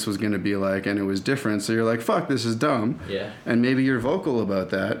about what this was going to be like, and it was different. So you're like, fuck, this is dumb. Yeah. And maybe you're vocal about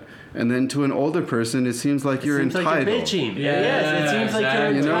that. And then to an older person, it seems like you're Seems entitled. like you're bitching. Yeah, Yes, it seems like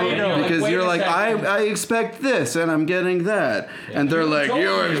exactly. You you're know, entitled. because Wait you're a like, second. I expect this and I'm getting that. And they're You like, told you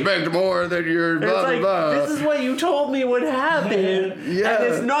me. expect more than you're It's blah, like, blah, blah. this is what you told me would happen, Yeah. and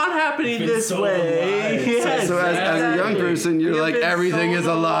it's not happening You've been this sold way. a lie. Yes, So as a young exactly. person, you're You've like, been everything sold is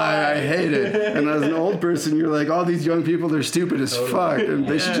a lie. I hate it. And as an old person, you're like, all these young people, they're stupid as fuck. And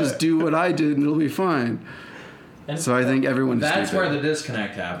they should just do what I did and it'll be fine. And So I think everyone's That's stupid. where the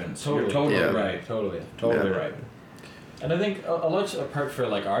disconnect happens. You're Totally. totally Yeah. right. Totally Yeah. right. And I think a large part for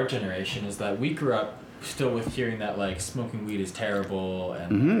like our generation is that we grew up still with hearing that like smoking weed is terrible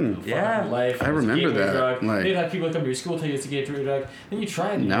and Mhm. Yeah. life. I and it's a remember gateway that, Drug. like- They'd have people come to your school tell you it's a gateway drug. Then you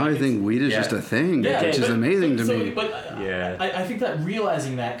try it. And Now I think weed is Yeah. just a thing, yeah, which is amazing to so, me. But Yeah. I think that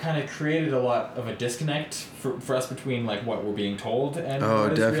realizing that kind of created a lot of a disconnect for us between like what we're being told and Oh,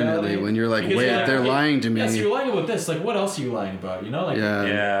 what is definitely. reality. When you're like, Because, wait, yeah, they're lying to me. Yes, you're lying about this. Like, what else are you lying about? You know, like, Yeah.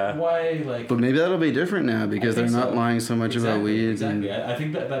 Yeah. why, like. But maybe that'll be different now because I they're think not so. lying so much about weed. Exactly. And, I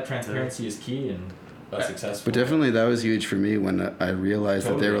think that transparency is key and successful. but definitely that was huge for me when I realized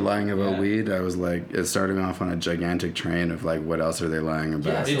that they were Totally. lying about Yeah. weed. I was like, it started me off on a gigantic train of like, what else are they lying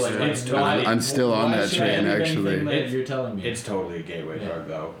about? Yeah, so like, It's why- totally- I'm still on why that should I train, believe actually. anything that It- you're telling me. It's totally a gateway Yeah. drug,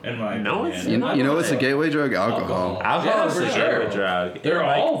 though, in my No, opinion. it's You, not. you know what's a gateway drug? Alcohol. Alcohol Yeah, is for a sure. gateway drug. They're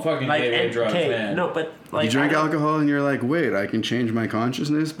all fucking gateway and- drugs, okay, man. No, but like You drink I don't- alcohol and you're like, wait, I can change my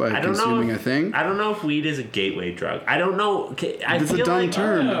consciousness by I don't know consuming if- a thing? I don't know if weed is a gateway drug. I don't know. Okay, I It's a feel dumb like,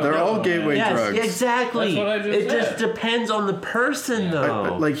 term. Oh, They're no, all man. gateway Yes, drugs. exactly. That's what I just it just said. depends on the person,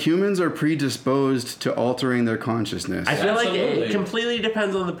 though. Like humans are predisposed to altering their consciousness. I feel like Absolutely. it completely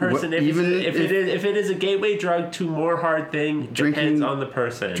depends on the person. What- If, even it's, if it is a gateway drug to more hard thing, Drinking- depends on the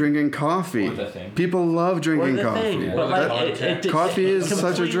person. Drinking coffee. Or the thing. People love Or drinking the coffee. thing, but That- like Coffee is such a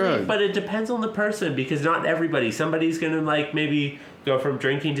completely- drug. But it depends on the person because not everybody. Somebody's gonna like maybe go from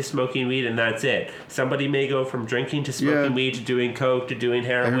drinking to smoking weed and that's it. Somebody may go from drinking to smoking Yeah. weed to doing coke to doing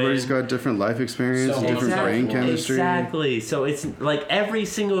heroin. Everybody's got different life experience, So different brain chemistry. Exactly. So it's like every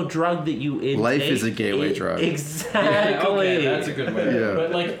single drug that you intake. Life is a gateway drug. Exactly. Yeah, okay, that's a good way to Yeah.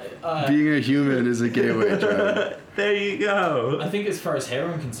 But like, Being a human is a gateway drug. There you go. I think as far as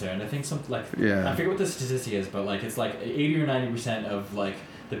heroin concerned, I think something like Yeah. I forget what the statistic is, but like it's like 80 or 90% of like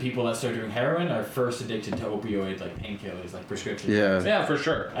the people that start doing heroin are first addicted to opioid like painkillers, like prescription Yeah. drugs. Yeah, for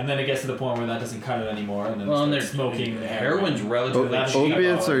sure. And then it gets to the point where that doesn't cut it anymore, and then Well, and they they're start smoking heroin's heroin. relatively That's cheap.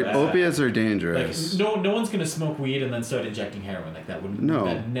 Opiates are Yeah. opiates are Like dangerous. no one's gonna smoke weed and then start injecting heroin like that. Wouldn't No.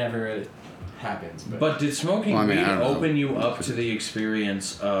 that never happens. But did smoking Well, I mean, weed I don't know. open you up to the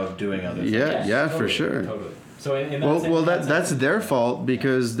experience of doing other things? Yeah, yeah, for totally, sure. Totally. So in that Well, sense, well, that's that's their fault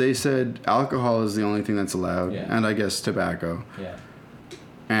because they said alcohol is the only thing that's allowed, Yeah. and I guess tobacco, yeah.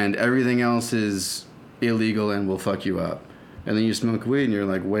 and everything else is illegal and will fuck you up. And then you smoke weed and you're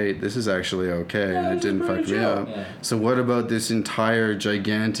like, wait, this is actually okay, and it didn't fuck me up. Yeah. So what about this entire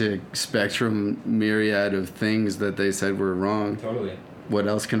gigantic spectrum myriad of things that they said were wrong? Totally. What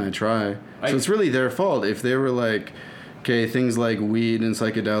else can I try? So it's really their fault if they were like, okay, things like weed and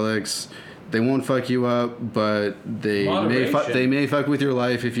psychedelics, they won't fuck you up, but they Moderation. may fuck with your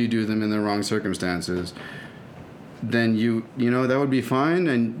life if you do them in the wrong circumstances. Then you know that would be fine,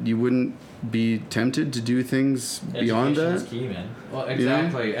 and you wouldn't be tempted to do things beyond Education is that. key, man. Well,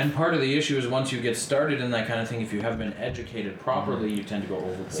 exactly. And part of the issue is once you get started in that kind of thing, if you haven't been educated properly, you tend to go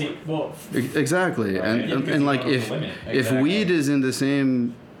overboard. See, well, Exactly, Right. and Yeah, because and you like know the if limit. Exactly. weed is in the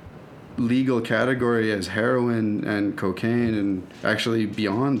same legal category as heroin and cocaine, and actually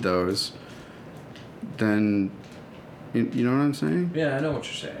beyond those, then you know what I'm saying? Yeah, I know what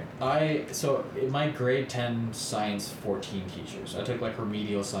you're saying. so in my grade 10 science 14 teachers, I took like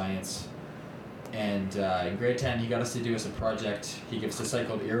remedial science, and in grade 10 he got us to do as a project. He gives us a site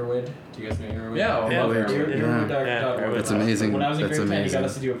called Irwood. Do you guys know Irwood? Yeah, I Yeah, love yeah. it. Irwood.org. That's amazing. When I was in That's grade 10, he got amazing.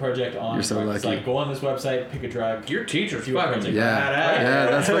 us to do a project on You're so drugs. It's lucky. like, go on this website, pick a drug. Your teacher's Do a fucking project. Yeah, badass. yeah,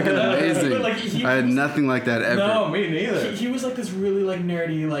 that's fucking amazing. But, like, he I had was- nothing like that ever. No, me neither. He was like this really like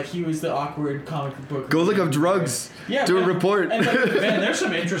nerdy, like he was the awkward comic book. Go look up drugs. Yeah, Do a but- report. and, like, Man, there's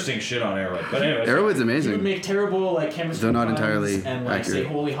some interesting shit on Arrowhead. But anyway, Arrowhead's He would amazing. make terrible like chemistry Though not puns entirely and like say accurate.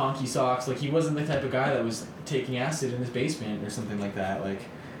 holy honky socks. Like he wasn't the type of guy that was taking acid in his basement or something like that. Like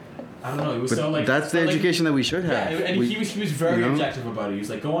I don't know. It was But so like that's the but, like, education that we should Yeah, have. and We- he was very you know? objective about it. He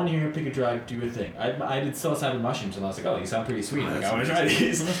was like, go on here, pick a drug, do a thing. I did psilocybin mushrooms, and I was like, oh, these sound pretty sweet. Like I want to try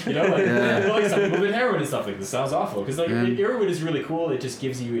these. You know, like, Yeah. like some people did heroin and stuff like this. Sounds awful because like Yeah. Irwood is really cool. It just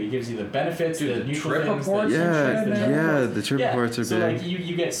gives you the benefits, Dude, the the neutral trip things. reports the- and yeah, shit, man. yeah, the trip reports are so big. like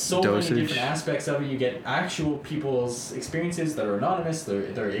you get so Dosage. many different aspects of it. You get actual people's experiences that are anonymous.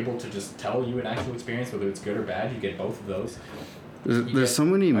 They're able to just tell you an actual experience, whether it's good or bad. You get both of those. There's so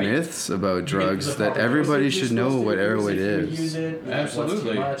many like, myths about You get drugs the that proper everybody dosage you're should know supposed to what use Arrowhead if you is. use it, what's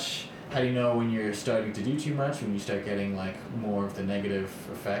Absolutely. too much. How do you know when you're starting to do too much? When you start getting like more of the negative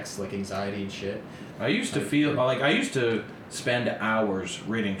effects, like anxiety and shit. I used to feel like I used to spend hours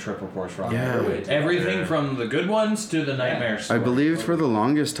reading trip reports from Yeah. everything from the good ones to the nightmare I stories. believed for the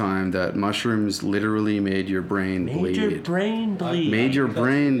longest time that mushrooms literally made your brain Made bleed. your brain bleed. Made your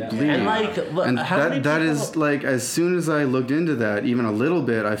brain Yeah. bleed. And like, look, And how many that people, is like, as soon as I looked into that, even a little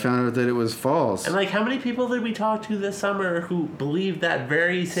bit, I found out that it was false. and like, how many people did we talk to this summer who believed that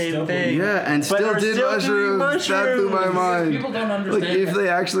very same Still thing? Yeah, and But still are did still doing mushrooms. That blew my mushrooms. mind. People don't Like, understand. if they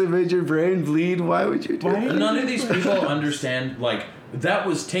actually made your brain bleed, why would you do that? None of these people understand, like, that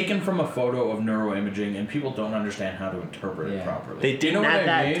was taken from a photo of neuroimaging, and people don't understand how to interpret it Yeah. properly. They You didn't know what at I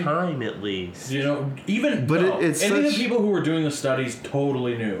that mean? time, at least. You know, even But no, it's any of the such- people who were doing the studies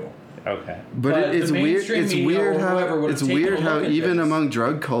totally knew. Okay. But But it's the weird. mainstream It's media weird or whoever how would've it's taken weird a how look at even this. among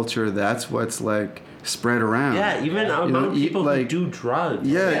drug culture, that's what's like spread around. Yeah, even Yeah. among You know, people like- who do drugs.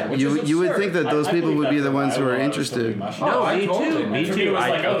 Yeah, which you is you would absurd. think that those I people believe would that be for the a ones who while are while I was still doing interested. mushrooms. No, I me totally too. did. Me For me, too. it was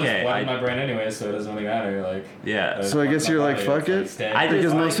like, Okay. it's flooding my brain anyway, so it doesn't really matter. Like, Yeah. So I guess you're like, fuck it? I just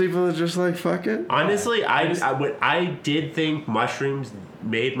Because like- most people are just like, fuck it. Honestly, I did think mushrooms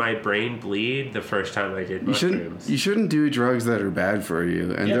made my brain bleed the first time I did You mushrooms. shouldn't do drugs that are bad for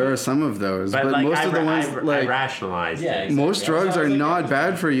you, and Yeah, there but- are some of those. But like, most of the ones I like rationalized Yeah, it. exactly. most drugs are not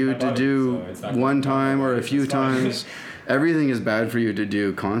bad for you to do one time or a few times. Everything is bad for you to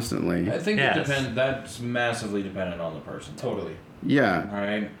do constantly. I think Yes. that's massively dependent on the person. Totally. Yeah, All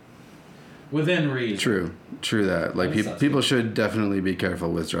right. Within reason. true that. Like That sounds people should definitely be careful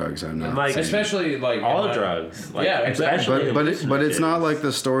with drugs. I'm not And, like, saying. Especially like All in a- drugs. Like, Yeah, exactly. especially but it's not like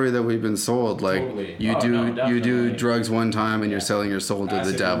the story that we've been sold. Like Totally. you Oh, do no, you do definitely. drugs one time and you're Yeah. selling your soul to the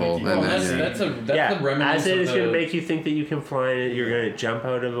Acid will devil, make you- and Well, then that's yeah. that's the remnants acid of is the, gonna make you think that you can fly and you're gonna jump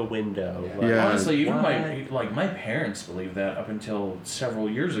out of a window. Yeah. Yeah. Honestly, even What? my parents believed that up until several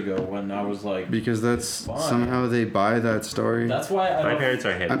years ago when I was like, because that's Fine. somehow they buy that story. That's why I My love, parents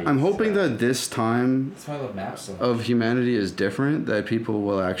are hippies. I'm hoping so. that this time that's why I love maps so much. of humanity is different, that people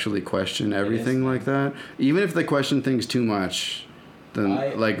will actually question everything like that, even if they question things too much, then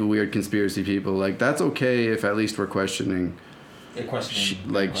like weird conspiracy people, like that's okay if at least we're questioning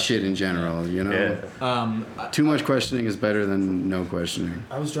shit in general, you know. Yeah. Too much questioning is better than no questioning.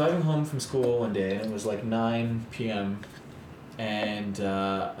 I was driving home from school one day, and it was like 9 p.m. And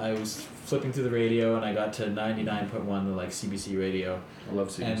I was flipping through the radio, and I got to 99.1, the like CBC radio, I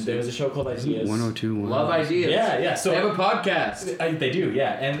love seeing and there was a show called Ideas. 102.1. Love ideas. Yeah. So They have a podcast. They do,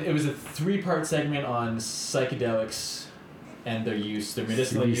 yeah. And it was a 3-part segment on psychedelics and their use, their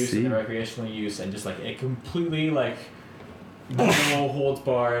medicinal use and CBC. their recreational use, and just like it completely like no holds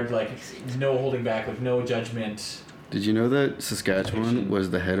barred, like no holding back, like no judgment. Did you know that Saskatchewan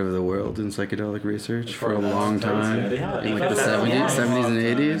was the head of the world in psychedelic research for a long time? Yeah, In like the because- 70s, yeah. 70s and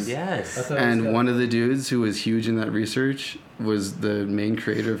 80s? Yes. That's what I was And gonna- one of the dudes who was huge in that research was the main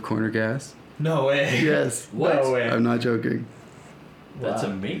creator of Corner Gas. No way. Yes. What? No way. I'm not joking. That's Wow.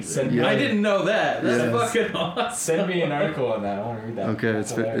 amazing. Send Yeah. I didn't know that. That's Yes. fucking awesome. Send me an article on that. I want to read that. Okay,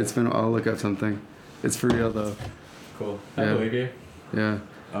 That's it's been I'll look up something. It's for real though. cool. I Yeah. believe you. Yeah.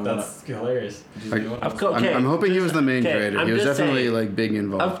 That's hilarious. Of course, okay. I'm hoping he was the main Okay, creator. I'm He was just definitely saying, like big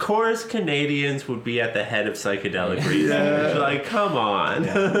involved. Of course, Canadians would be at the head of psychedelic research. Like, come on.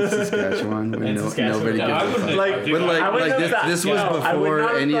 Saskatchewan. when And no, Saskatchewan. nobody No, gives I a wouldn't fuck. Like, But I like, would like know this, that. this No, was I would before not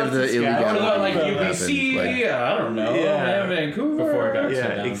have any thought of the Saskatchewan. I illegality would have like happened. UBC. Like, I don't know. Yeah. Vancouver. Before it got shut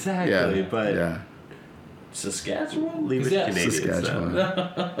Yeah, down. exactly. yeah, But yeah. Saskatchewan. leave it to Yeah. Canadians. though.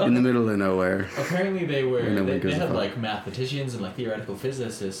 Saskatchewan, in the middle of nowhere. Apparently they were Where nobody they gives a had fuck. like mathematicians and like theoretical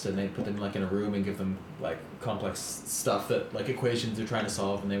physicists, and they put them like in a room and give them like complex stuff that like equations they're trying to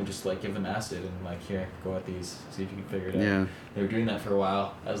solve, and they would just like give them acid and like, here, go at these, see if you can figure it out. Yeah. They were doing that for a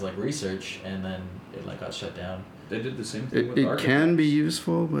while as like research, and then it like got shut down. They did the same thing with It architects. can be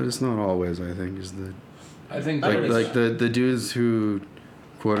useful, but it's not always. I think is the I think I like don't like the dudes who,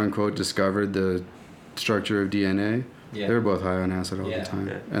 quote unquote, discovered the structure of DNA. Yeah. They're both high on acid all Yeah. the time,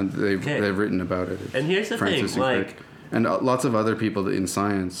 Yeah. and they've Okay. they've written about it. And here's the Francis thing, and like, Crick. And lots of other people in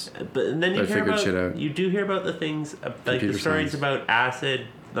science. but then you that hear figured about shit out. you do hear about the things like the Computer stories science. about acid,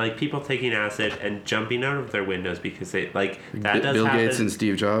 like people taking acid and jumping out of their windows because they like that does Bill happen. Gates and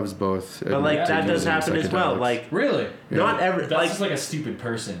Steve Jobs both. But like admit to that does using happen as well. psychedelics. Like really. not every That's like just like a stupid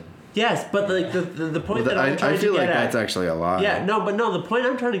person. yes, but like the point Well, that I'm trying I feel to like get that's at. actually a lie. Yeah, no, but no. The point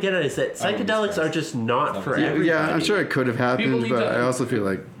I'm trying to get at is that I wouldn't be psychedelics are surprised. just not for Yeah, everybody. yeah, I'm sure it could have happened, People need but to- I also feel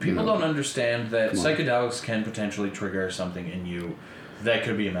like People don't understand that Come on. psychedelics can potentially trigger something in you that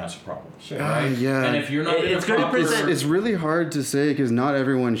could be a massive problem. Sure. Yeah. And if you're not in It's a gonna proper... present- It's really hard to say because not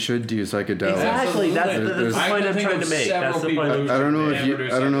everyone should do psychedelics. Exactly. That's the There's- point I I'm can think trying of to make. several That's the people point. who I don't know should if you never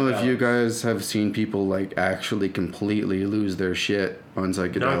do I don't know if you psychedelics. guys have seen people like actually completely lose their shit on Not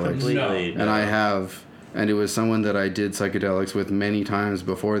psychedelics. completely. And I have, and it was someone that I did psychedelics with many times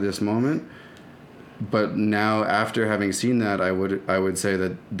before this moment. But now, after having seen that, I would say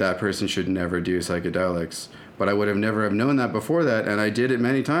that that person should never do psychedelics. But I would have never have known that before that, and I did it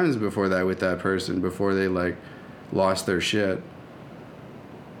many times before that with that person before they like lost their shit.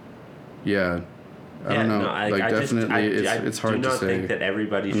 Yeah. I don't know. No, like definitely, it's hard to say. I do not think that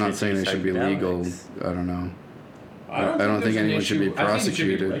everybody. I'm not saying it should be legal. I don't know. I don't think anyone should be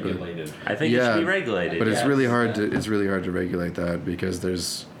prosecuted. I think it should be regulated. But it's really hard to regulate that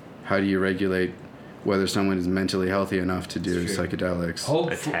because how do you regulate whether someone is mentally healthy enough to do psychedelics?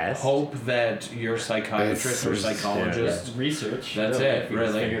 Hope that your psychiatrist or psychologist research. That's it.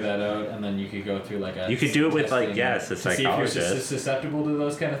 Really figure that out, and then you could go through like a. You could do it with a psychologist. See if you're susceptible to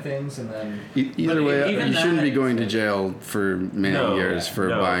those kind of things, and then. Either way, you shouldn't be going to jail for many years for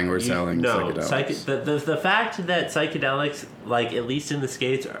buying or selling psychedelics. The fact that psychedelics, like at least in the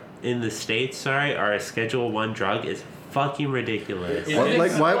states, are a Schedule I drug is fucking ridiculous.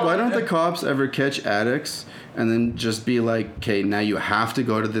 Why don't the cops ever catch addicts and then just be like, okay, now you have to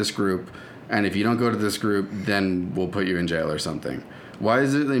go to this group, and if you don't go to this group, then we'll put you in jail or something? Why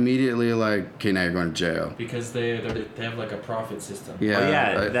is it immediately like, okay, now you're going to jail? Because they have like a profit system.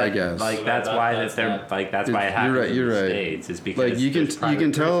 Yeah, I guess. Like that's why it happens in the States. Is because like you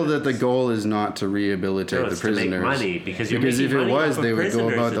can tell that the goal is not to rehabilitate the prisoners. To make money because if it was, they would go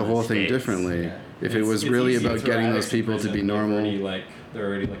about the whole thing differently. Yeah. If it was really about getting those people to be normal, they're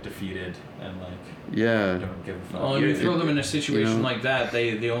already like defeated and like don't give a fuck. Well, you throw them in a situation like that,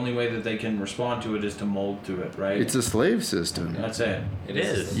 the only way that they can respond to it is to mold to it, right? It's a slave system. That's it. It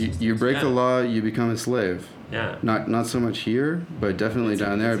is. You break the law, you become a slave. Yeah. Not so much here, but definitely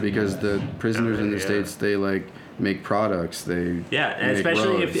down there because the prisoners in the States, they like make products. And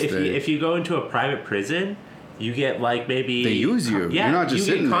especially if you go into a private prison. You get like maybe they use you. Yeah, you're not just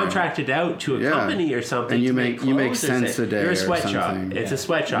you get contracted out to a company or something. And you make cents a day. You're a sweatshop. It's a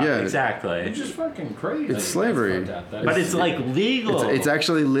sweatshop. Yeah. Exactly. It's just fucking crazy. It's slavery. But it's like legal. It's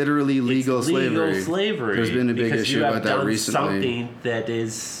actually literally legal slavery. Legal slavery. There's been a big issue about that recently. Something that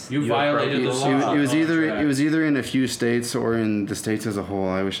is you violated the law. It was either in a few states or in the states as a whole.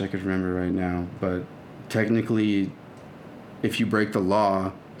 I wish I could remember right now, but technically, if you break the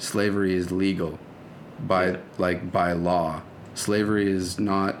law, slavery is legal. By law. Slavery is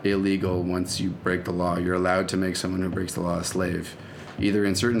not illegal once you break the law. You're allowed to make someone who breaks the law a slave, either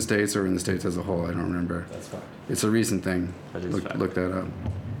in certain states or in the states as a whole. I don't remember. That's fact. It's a recent thing. Look that up.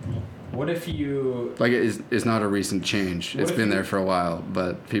 What if you... Like, it's not a recent change. It's been there for a while,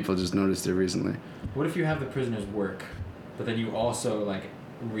 but people just noticed it recently. What if you have the prisoners work, but then you also, like,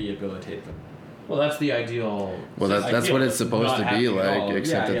 rehabilitate them? Well, that's the ideal. Well, that's what it's supposed to be like,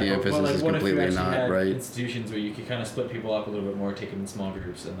 except that the emphasis is completely not right. Institutions where you could kind of split people up a little bit more, take them in small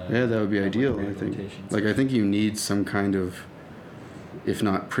groups, and then that would be ideal. I think. Like, I think you need some kind of, if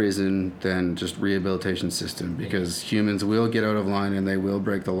not prison, then just rehabilitation system because humans will get out of line and they will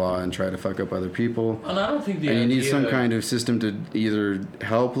break the law and try to fuck up other people. And I don't think you need some kind of system to either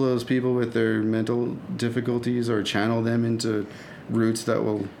help those people with their mental difficulties or channel them into routes that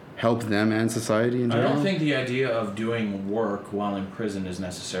will help them and society in general. I don't think the idea of doing work while in prison is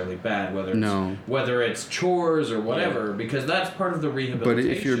necessarily bad, whether it's chores or whatever, because that's part of the rehabilitation.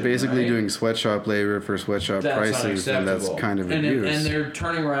 But if you're basically doing sweatshop labor for sweatshop prices, then that's kind of abuse. And they're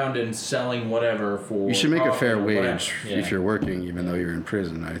turning around and selling whatever for. You should make a fair wage if you're working, even though you're in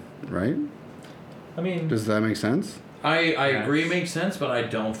prison, right? I mean, does that make sense? I agree, it makes sense, but I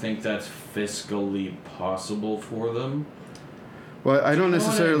don't think that's fiscally possible for them. Well, I don't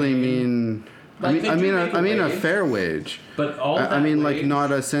necessarily mean. I mean a fair wage. But like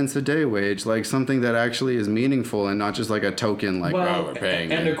not a cents a day wage, like something that actually is meaningful and not just like a token like we're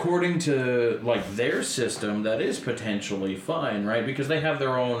paying. And according to like their system, that is potentially fine, right? Because they have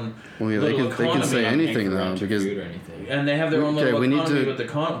their own. Well, yeah, they can say anything though, because and they have their own little economy with the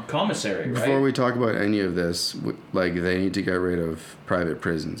commissary, right? Before we talk about any of this, like they need to get rid of private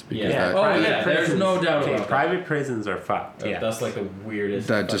prisons because there's no doubt about that. Private prisons are fucked. Yeah, that's like the weirdest.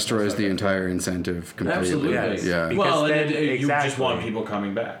 That destroys the entire incentive completely. Absolutely. Yeah. Well, you just want people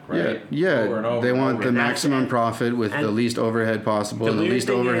coming back, right? Yeah. Over and over they want the and maximum profit with the least overhead possible, and the least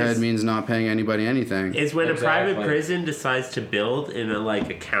overhead means not paying anybody anything. Is when a private prison decides to build in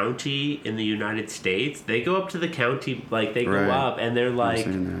a county in the United States, they go up to the county, like they go up and they're like,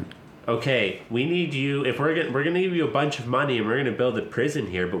 okay, we need you. If we're gonna give you a bunch of money and we're gonna build a prison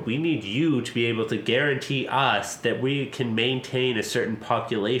here, but we need you to be able to guarantee us that we can maintain a certain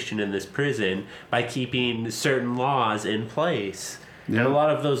population in this prison by keeping certain laws in place. And a lot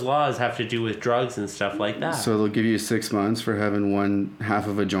of those laws have to do with drugs and stuff like that. So they'll give you 6 months for having one half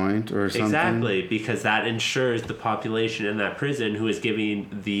of a joint or something. Exactly, because that ensures the population in that prison who is giving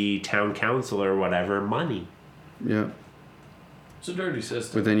the town council or whatever money. Yeah. It's a dirty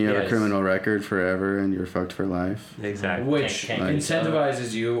system. But then you have Yes. a criminal record forever and you're fucked for life. Exactly. Which Can't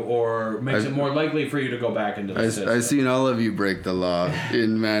incentivizes you or makes it more likely for you to go back into the system. I've seen all of you break the law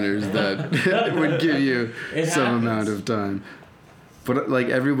in manners that would give you It some happens. amount of time. But like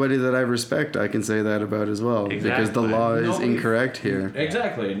everybody that I respect, I can say that about as well. Because the Exactly. law is Nobody- incorrect here.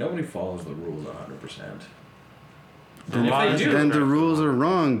 Exactly. Nobody follows the rules 100%. The And if law they is do, Then the rules are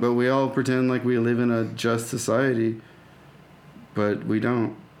wrong, but we all pretend like we live in a just society. But we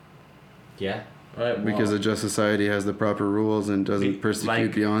don't. Yeah. Right, Because well, a just society has the proper rules and doesn't We- persecute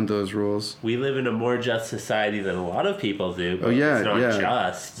like- beyond those rules. We live in a more just society than a lot of people do, but Oh, yeah, it's not yeah.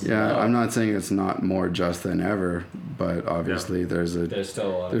 just. Yeah, No. I'm not saying it's not more just than ever, but obviously there's a There's still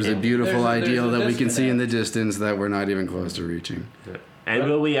a lot there's of a beautiful There's a ideal that we can see in the disconnect. distance that we're not even close to reaching. And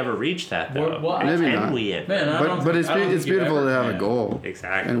will we ever reach that, though? Well, Or maybe can not. we? Man, I don't But it's think- I don't it's think you beautiful ever to have a can. goal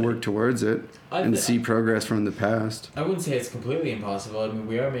Exactly. and work towards it I and thi- see progress from the past. I wouldn't say it's completely impossible. I mean,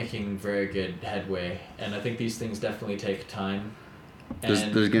 we are making very good headway, and I think these things definitely take time. There's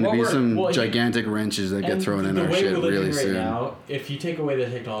And going to what be we're- some well, gigantic wrenches that get and thrown in the our way shit we're living really right soon. now, if you take away the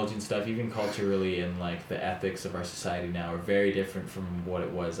technology and stuff, even culturally and like the ethics of our society now are very different from what it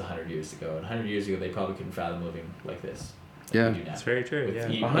was 100 years ago. And 100 years ago, they probably couldn't fathom living like this. like Yeah. we do now. That's very true, With yeah.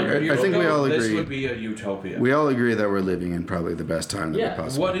 heat. 100 years I think we ago, all this agree. would be a utopia. We all agree that we're living in probably the best time that Yeah, we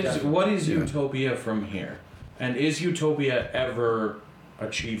possibly What is Yeah. utopia from here? And is utopia ever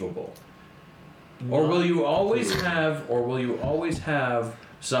achievable? Or will you always have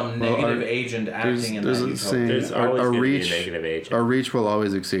some Well, negative our- agent acting in that there's a utopia? saying, There's our, always our going to be a reach negative agent. our reach will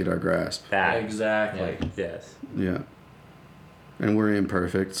always exceed our grasp. That. Exactly. Yes. Yeah. And we're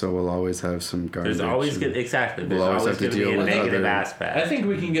imperfect, so we'll always have some garbage. There's always and- good. Exactly. There's We'll always always have to going to be deal a with negative other- aspect. I think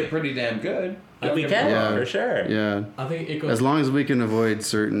we can get pretty damn good. we can, Yeah. for sure. Yeah. I think it goes As long as we can avoid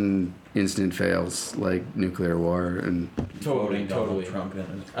certain instant fails like nuclear war and totally. Donald Trump in as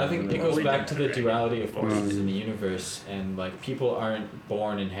I think it president. goes We back did to the great. duality of forces in the universe, and like people aren't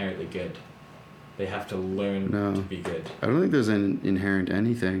born inherently good. They have to learn No. to be good. I don't think there's an inherent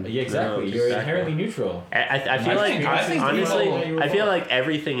anything. Yeah, exactly. No, You're exactly. inherently neutral. I feel like I think honestly, people- I feel like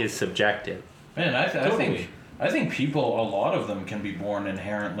everything is subjective. Man, I Totally. think people, a lot of them can be born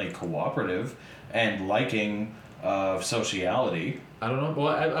inherently cooperative and liking sociality. I don't know. Well,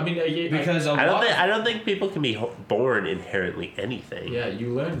 I mean, Because a I lot don't think people can be born inherently anything. yeah, you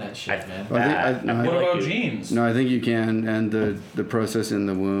learn that shit, man. Well, I think- I what feel like about you- genes? No, I think you can, and the process in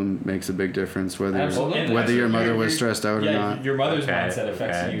the womb makes a big difference whether Absolutely. whether your mother You're- was stressed out or yeah, not. your mother's Okay, mindset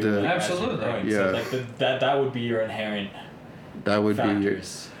affects okay. you. The- like, as you're Absolutely. growing. Yeah. So, like that would be your inherent That would be your,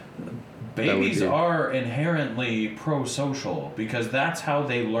 factors. Babies be- are inherently pro-social because that's how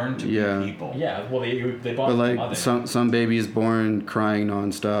they learn to Yeah. be people. Yeah, well, they but bond with the like mother. some babies born crying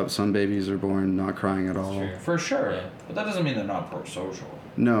nonstop. Some babies are born not crying at all. True. For sure. Yeah. But that doesn't mean they're not pro-social.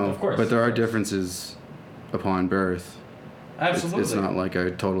 No, Of course, but there of are course. differences upon birth. Absolutely. It's not like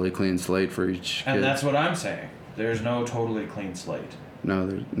a totally clean slate for each and kid. that's what I'm saying. There's no totally clean slate. No,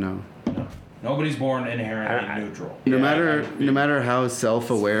 no. No. Nobody's born inherently I- neutral. No Yeah, matter no matter how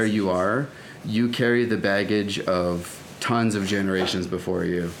self-aware you are, you carry the baggage of tons of generations before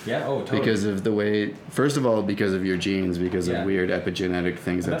you. Yeah, oh, totally. Because of the way, first of all, because of your genes, because Yeah. of weird epigenetic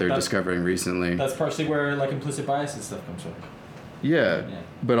things that they're That's- discovering recently. that's partially where like implicit bias and stuff comes from. Yeah, Yeah.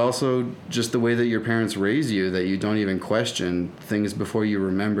 but also just the way that your parents raise you, that you don't even question things before you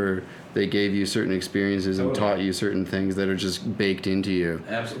remember. They gave you certain experiences and Totally. taught you certain things that are just baked into you.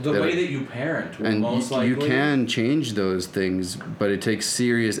 Absolutely. The That- way that you parent will And most you likely. can change those things, but it takes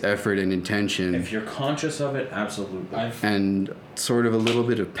serious effort and intention. If you're conscious of it, absolutely. And sort of a little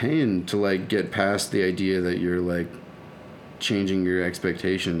bit of pain to like get past the idea that you're like changing your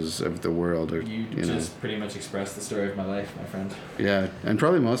expectations of the world, or You you know, just pretty much expressed the story of my life, my friend. yeah, and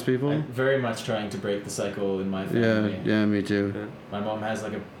probably most people. I'm very much trying to break the cycle in my Yeah, family. yeah, me too. My mom has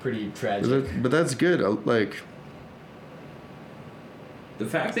like a pretty tragic. But that's good. Like, The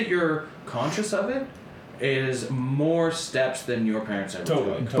fact that you're conscious of it is more steps than your parents ever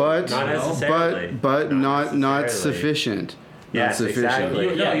Totally. took. but Not necessarily. but not necessarily. sufficient. Yes, not sufficient.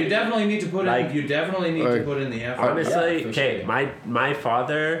 exactly. No, you definitely need to put Like- in. You definitely need to Like- put in the effort. Honestly, Yeah, for okay, sure. my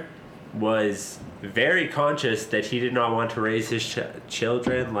father was very conscious that he did not want to raise his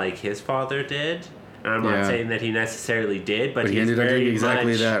children like his father did, And I'm not saying that he necessarily did, but he he's ended up very doing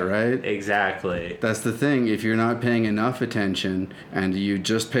exactly much, that, right? Exactly. That's the thing. If you're not paying enough attention and you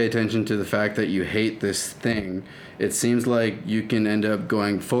just pay attention to the fact that you hate this thing, it seems like you can end up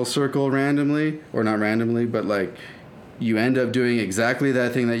going full circle randomly, or not randomly, but like you end up doing exactly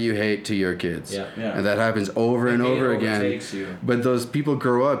that thing that you hate to your kids. Yeah. And that happens over and over again. But those people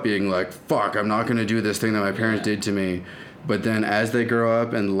grow up being like, fuck, I'm not going to do this thing that my parents did to me. But then as they grow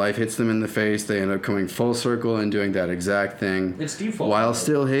up and life hits them in the face, they end up coming full circle and doing that exact thing. It's default. While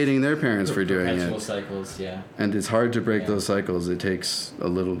still hating their parents for doing Perpetual it. cycles, yeah. And it's hard to break those cycles. It takes a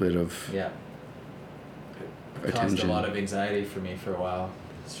little bit of It caused a attention. lot of anxiety for me for a while.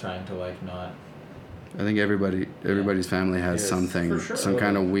 It's trying to like not. I think everybody's family has Yes, something, for sure. some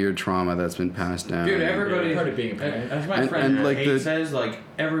kind of weird trauma that's been passed down. Dude, everybody. Part of being a parent. As my And- friend and, like, Kate the- says, like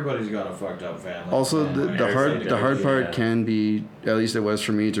everybody's got a fucked up family. Also, Yeah, the everything hard goes, part yeah. can be, at least it was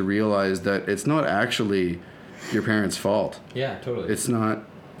for me, to realize that it's not actually your parents' fault. Yeah, totally. It's not.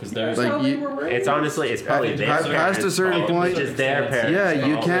 because there's like, you- It's honestly, it's probably their past parents' a certain fault, point- which is their parents' Yeah,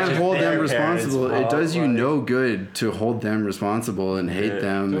 you fault, can't which is hold their them parents' responsible. It fault, does you like, no good to hold them responsible and hate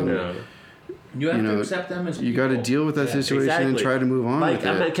them. And, no. You have you know, to accept them as you got to people. deal with that Yeah, situation and exactly. try to move on Like, with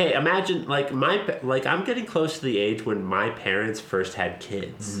it. okay, imagine I'm getting close to the age when my parents first had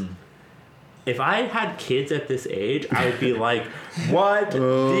kids. Mm-hmm. If I had kids at this age, I would be like, "What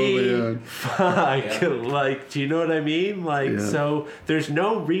Oh, the man. fuck?" Yeah. Like, do you know what I mean? Like, Yeah. so there's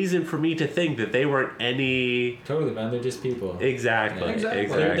no reason for me to think that they weren't any. totally, man. They're just people. Exactly. Yeah.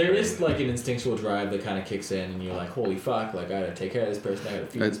 Exactly. There is like an instinctual drive that kind of kicks in, and you're like, "Holy fuck! Like, I gotta take care of this person. I gotta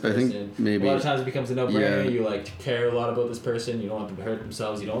feed this I person." think maybe- a lot of times it becomes a no-brainer. Yeah. You like care a lot about this person. You don't want them to hurt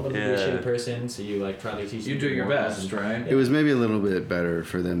themselves. You don't want them to be a Yeah. shitty person. So you like try to teach. You them do to be your more best, awesome. right? It was maybe a little bit better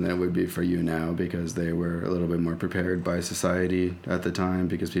for them than it would be for you now because they were a little bit more prepared by society at the time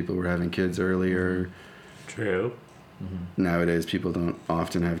because people were having kids earlier. True. Nowadays, people don't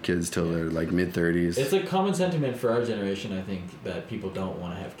often have kids till they're like mid-30s. It's a common sentiment for our generation, I think, that people don't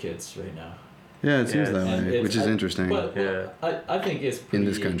want to have kids right now. Yeah, it seems Yeah, that And way, it's- which is interesting. But Yeah. I think it's In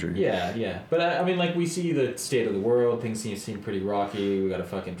this pretty- country. Yeah. But I mean, like we see the state of the world. Things seem pretty rocky. We got a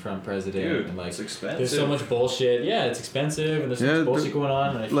fucking Trump president, Dude, and like it's expensive. there's so much bullshit. Yeah, it's expensive, and there's so Yeah, much the- bullshit going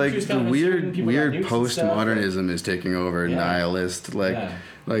on. And the Like future's the kind of uncertain, weird, people got weird nukes and stuff, postmodernism is taking over. Yeah. Nihilist,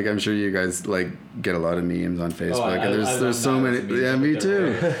 like I'm sure you guys like get a lot of memes on Facebook, I and love there's so many. nihilism memes, Yeah, me but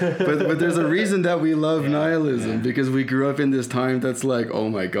too. they're but there's a reason that we love nihilism yeah. because we grew up in this time that's like, oh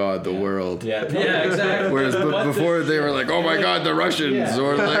my god, the world. Yeah, Yeah, exactly. Whereas What the before they were like, oh my god, the Russians, Yeah.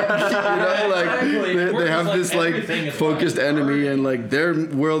 or like, Exactly. they We're have just this like, like everything is focused fine. enemy, and like their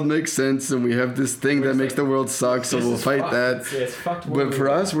world makes sense, and we have this thing that makes the world suck, so This we'll is fight fucked. that. It's fucked. But for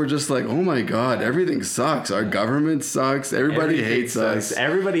us, we're just like, oh my god, everything sucks. Our government sucks. Everybody Everything hates sucks. us.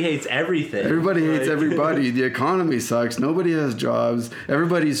 Everybody hates everything. Everybody hates Like- everybody. The economy sucks. Nobody has jobs.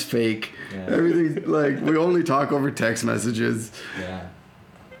 Everybody's fake. Yeah. Everything like we only talk over text messages. Yeah.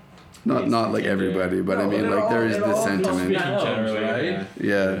 Not like everybody, but I No, mean it like there all- is it this all sentiment. comes down, right? Yeah.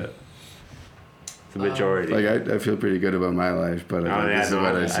 Yeah. The majority. Like I feel pretty good about my life, but Oh, yeah, this is no,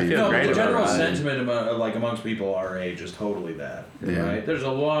 what I I see. feel No, great but the about general that. sentiment amongst people our age is totally that. Yeah. Right? There's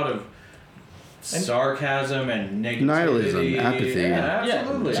a lot of sarcasm and negativity. Nihilism, apathy. Yeah,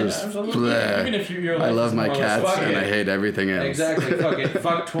 absolutely. Yeah. Just absolutely. bleh. Even if your I life love is my more or less cats fuck and it. I hate everything else. Exactly. Fuck it.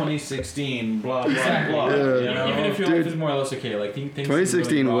 Fuck 2016. Blah blah Exactly. blah. Yeah. You know? Even if your Dude. life is more or less okay, like things.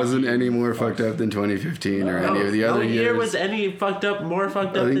 2016 really wasn't rocky. any more fucked up than 2015 or any of the no other year years. was any fucked up, more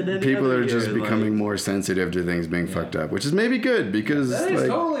fucked I up than think any people other are just year, like- becoming more sensitive to things being Yeah. fucked up, which is maybe good because That is like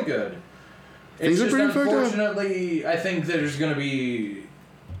totally good. Things It's are just pretty fucked up. unfortunately, I think there's going to be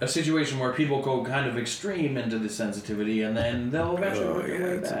a situation where people go kind of extreme into the sensitivity, and then they'll eventually Oh, work their yeah,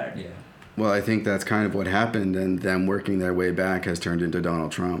 way it's- back. Yeah. well, I think that's kind of what happened, and them working their way back has turned into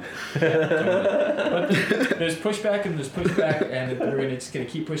Donald Trump. But there's pushback and there's pushback, and we're just gonna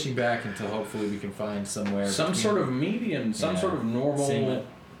keep pushing back until hopefully we can find somewhere. Some between sort of median, some Yeah. sort of normal Same.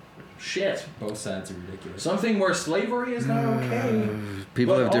 shit. Both sides are ridiculous. Something where slavery is not okay.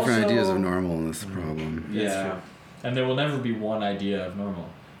 People But have different also- ideas of normal, and that's the problem. That's Yeah. true. And there will never be one idea of normal.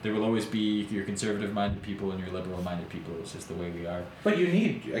 There will always be your conservative-minded people and your liberal-minded people. It's just the way we are. But you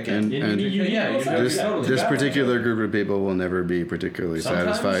need, again, And- You- and you- you- yeah, you totally This, totally this balance particular it. group of people will never be particularly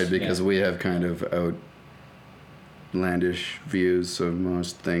Sometimes, satisfied because yeah. we have kind of outlandish views of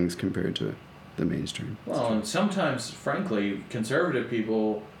most things compared to the mainstream. well, and sometimes, frankly, conservative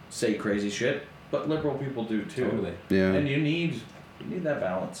people say crazy shit, but liberal people do too. Totally. Yeah, And you need that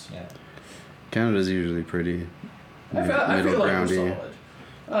balance. Yeah. Canada's usually pretty I feel like we're groundy. solid.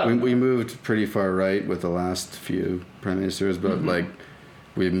 I don't We know. moved pretty far right with the last few prime ministers, but Mhm. like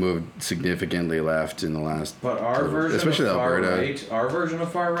we've moved significantly left in the last. But our version especially of far Alberta, right, our version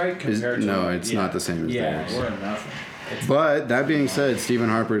of far right compared to no, it's not the same as Yeah. theirs. We're in nothing. But that being said, Stephen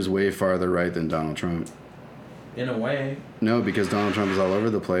Harper is way farther right than Donald Trump. In a way, No, because Donald Trump is all over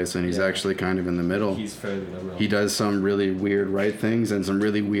the place, and he's Yeah. actually kind of in the middle. He's fairly liberal. He does some really weird right things and some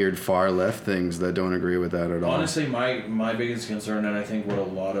really weird far left things that don't agree with that at all. honestly, my biggest concern, and I think what a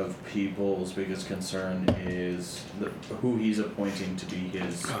lot of people's biggest concern is who he's appointing to be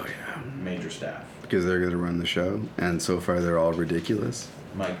his major staff. Because they're going to run the show, and so far they're all ridiculous.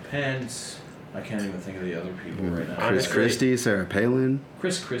 Mike Pence. I can't even think of the other people right now. Chris Honestly- Christie, Sarah Palin.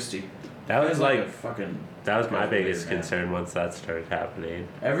 Chris Christie. That was Guy's like a fucking. that was my fucking biggest weird man. concern once that started happening.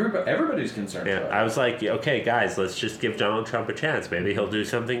 Everybody's concerned. Yeah, about I it. was like, okay, guys, let's just give Donald Trump a chance. Maybe he'll do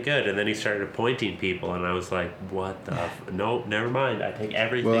something good. And then he started appointing people, and I was like, what the? Nope, never mind. I take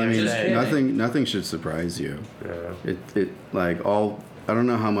everything. Well, I mean, Just say. kidding. nothing should surprise you. Yeah. It like all. I don't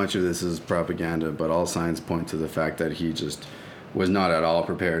know how much of this is propaganda, but all signs point to the fact that he just was not at all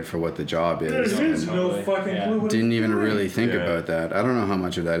prepared for what the job is. There's and no Totally. fucking Yeah. clue what didn't he's even doing. really think Yeah. about that. I don't know how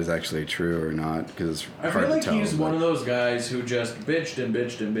much of that is actually true or not, because it's I hard feel like to tell. he's but- one of those guys who just bitched and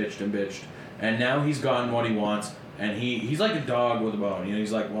bitched and bitched and bitched, and now he's gotten what he wants, and he's like a dog with a bone. You know,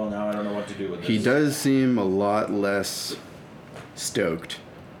 he's like, well, now I don't know what to do with this. He does seem a lot less stoked.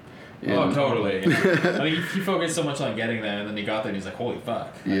 Oh, in- totally. I mean, he focused so much on getting there, and then he got there, and he's like, "Holy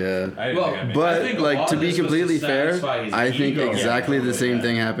fuck!" Yeah. I didn't Well, think I made I But think a like lot to of be this was to completely fair, satisfy his I think ego. exactly Yeah, the same yeah.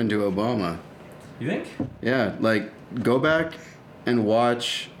 thing happened to Obama. You think? Yeah, like go back and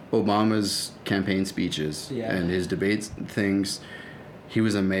watch Obama's campaign speeches Yeah. and his debates things. He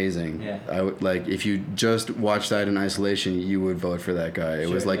was amazing. Yeah. I would like if you just watch that in isolation, you would vote for that guy. It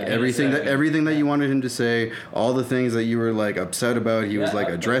was Sure, like yeah. everything that you wanted him to say, all the things that you were like upset about. He was Yeah. like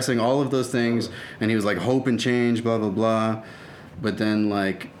addressing all of those things, and he was like hope and change, blah blah blah. But then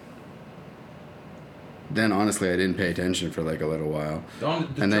then honestly, I didn't pay attention for like a little while.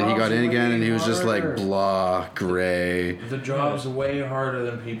 And then he got in again, and he was just like blah, gray. The job's way harder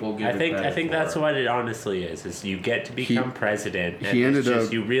than people give I it think credit that's for. what it honestly is you get to become president, and he ended it's just,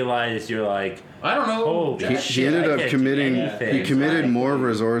 up- you realize you're like, I don't know. oh, Jack. He shit, ended I up can't do committing. anything. He committed Exactly. more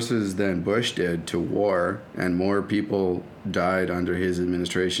resources than Bush did to war, and more people died under his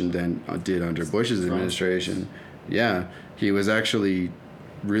administration than did under Bush's administration. Yeah, he was actually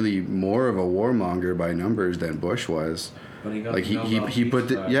really more of a warmonger by numbers than Bush was. But he got Like the Nobel he put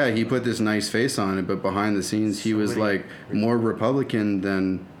Peace Prize. he put this nice face on it, but behind the scenes he was like more Republican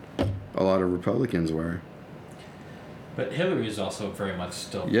than a lot of Republicans were. But Hillary is also very much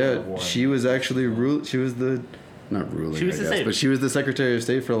still. Yeah, war. she was actually she was the not ruling, She was I the guess, same. but she was the Secretary of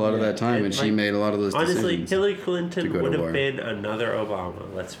State for a lot of Yeah, that time, and, and she like, made a lot of those honestly, decisions. Hillary to Clinton go to would have war. been another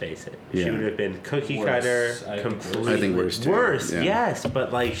Obama. Let's face it. She Yeah. would have been cookie Worse. cutter, I think worse. completely I think worse, too. Worse, Yeah. yes,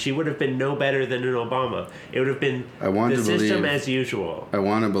 but like she would have been no better than an Obama. It would have been I want the to system believe- as usual. I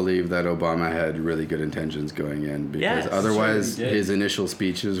want to believe that Obama had really good intentions going in, because Yes, otherwise sure he did. his initial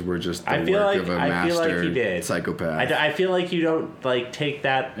speeches were just the I feel work like of a I feel master like he did. psychopath. I feel like you don't like take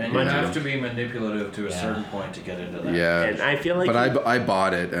that And you much. have to be manipulative to a Yeah. certain point to get into that. Yeah, And I feel like but you- I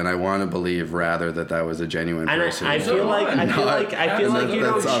bought it, and I want to believe rather that was a genuine And person. I feel like I feel like you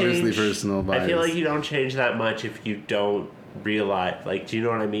that's don't obviously change. personal I feel bias. like you don't change that much if you don't realize. Like, do you know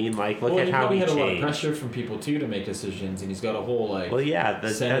what I mean? Like, look Well, at he how probably he had a lot of changed. pressure from people too to make decisions, and he's got a whole like. Well, yeah,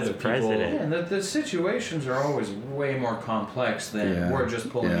 Senate that's of people- president. Yeah, and the situations are always way more complex than Yeah. we're just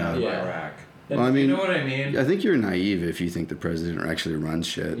pulling Yeah. out of Yeah. Iraq. Well, I mean, You know what I mean? I think you're naive if you think the president actually runs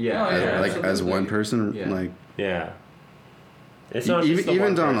shit. Yeah. Oh, yeah, like as absolutely. one person, Yeah. like Yeah. It's not just the even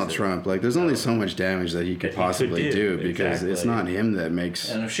one Donald person. Trump. Like, there's only so much damage that he could That he could possibly do, do, because it's exactly. not him that makes.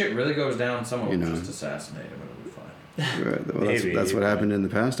 And if shit really goes down, someone You will know. just assassinate him and it'll be fine. Well, Maybe. that's what happened in the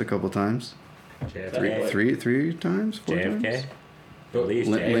past a couple times. JFK. Three times, four JFK. times. At least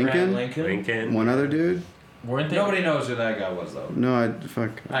Lin- JFK. Lincoln? Lincoln. One other dude. Weren't they? Nobody knows who that guy was, though. No, I I have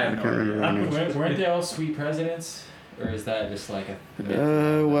no can't remember. idea. their names. Weren't they all sweet presidents, or is that just like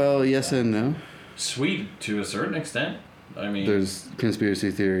a? Well, yes and no. Sweet to a certain extent. I mean, There's conspiracy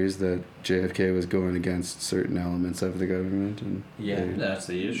theories that JFK was going against certain elements of the government, and Yeah. they that's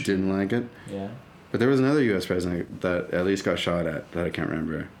the issue. didn't like it. Yeah. But there was another U.S. president that at least got shot at that I can't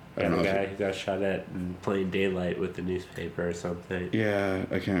remember. I Yeah, don't the know. guy who got shot at in plain daylight with the newspaper or something. Yeah,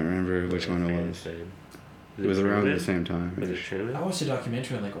 I can't remember which one it was. It was around the same time. Was it Truman? I watched a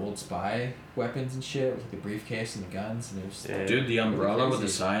documentary on like old spy weapons and shit with like, the briefcase and the guns, and there's Yeah. Dude, the umbrella with the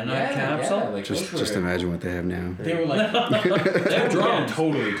cyanide capsule? like, Just those were- imagine what they have now. They were like They're drones.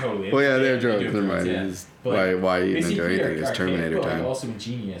 Yeah, totally. Well, yeah, they're They drones. do Never mind. yeah. It's- But Why even basically do anything? are It's Terminator capable, time. Also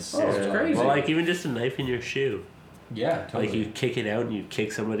ingenious. Oh, it's crazy. Well, like even just a knife in your shoe. Yeah, totally. Like you kick it out and you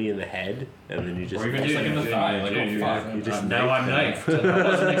kick somebody in the head, and then you just Or even just like in the thigh, like, oh fuck. You just now I'm knifed. I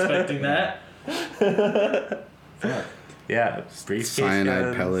wasn't expecting that. Fuck. yeah, briefcase Cyanide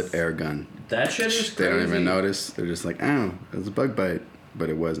guns. pellet air gun. That shit is They crazy. don't even notice. They're just like, oh, it was a bug bite, but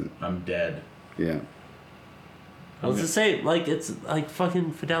it wasn't. I'm dead. Yeah. I was just saying, like, it's like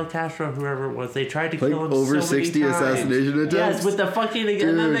fucking Fidel Castro, or whoever it was. They tried to Like kill him over so many 60 times. assassination attempts? Yes, with the fucking,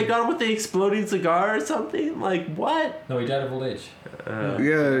 and then they Dude. got him with the exploding cigar or something. Like, what? No, he died of old age. Yeah.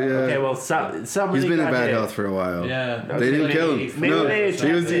 Okay, well, somebody He's been in got bad hit. health for a while. Yeah. They didn't Like, kill he- him. Maybe No, they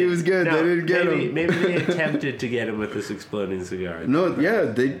he was good. No, They didn't get him. Maybe they attempted to get him with this exploding cigar. No,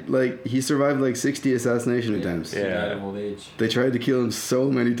 yeah, he survived like 60 assassination attempts. He Yeah. died of old age. They tried to kill him so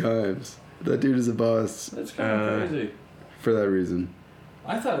many times. That dude is a boss That's kind of crazy. for that reason.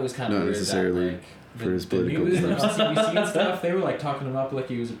 I thought it was kind of Not weird necessarily that, like, for his the political news and stuff. CBC and stuff, they were like talking him up like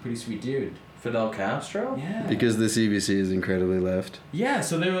he was a pretty sweet dude. Fidel Castro? Yeah. Because the CBC is incredibly left. Yeah,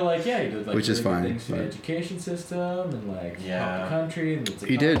 so they were like, yeah, he did like Which is really good fine, things for the but- education system and like Yeah. help the country and its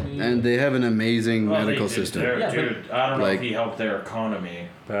He did, economy. and they have an amazing Well, medical they did system. their- Yeah, dude, I don't know like- if he helped their economy.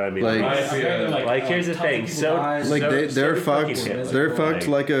 But I mean, Like- Apparently, Like, here's the tons of thing, people so- died. Like So- they're so fucked. fucking Hitler. They're fucked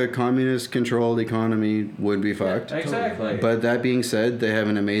Like- like a communist-controlled economy would be fucked. Exactly. But that being said, they have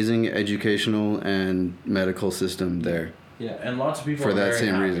an amazing educational and medical system there Yeah, and lots of people for are that very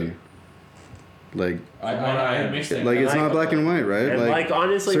same happy. reason. Like, I had a mixed thing. like it's like- not black and white, right? and like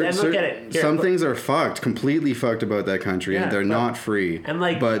honestly, and look at it. Here, some look- things are fucked, completely fucked about that country, Yeah, and they're but- not free. and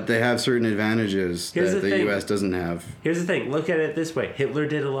like- but they have certain advantages Here's that the the thing. U.S. doesn't have. Here's the thing. Look at it this way. Hitler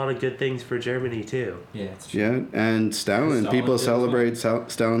did a lot of good things for Germany too. Yeah, it's true. Yeah, and Stalin. Stalin People did as well. celebrate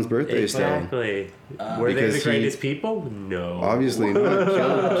Stalin's birthday still. Exactly. Were they Because the he- greatest people? No. Obviously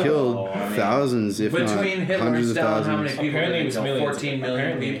not. Killed Oh, I mean, thousands, if not Between Hitler and hundreds of Stalin, how many thousands. people Apparently did it he was kill? millions. 14 million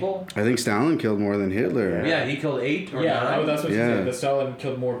Apparently. people? I think Stalin killed more than Hitler. Yeah, he killed 8 or Yeah, 9. that's what Yeah. she said. The Stalin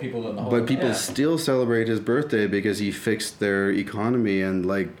killed more people than the whole. But people Yeah. still celebrate his birthday because he fixed their economy and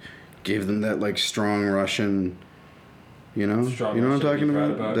like gave them that like strong Russian, you know, Strong you know what I'm Russia to talking be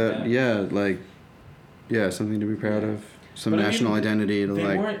about? proud That about, yeah, like yeah, something to be proud of, some But I mean, national identity to they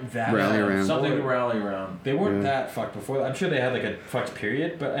like weren't that rally around. Something to rally around. They weren't Yeah. that fucked before. I'm sure they had like a fucked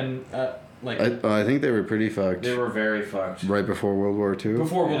period, but like I think they were pretty fucked They were very fucked. right before World War II.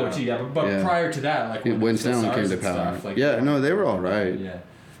 before World War Yeah. II, yeah. But Yeah. prior to that, like When the Stalin SARS came to and power. stuff, like, Yeah, no, they were all right. Yeah.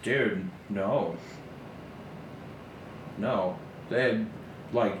 Dude, no. No. They had,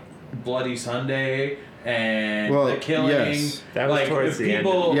 like, Bloody Sunday and Well, the killing. yes. That was like, towards the end.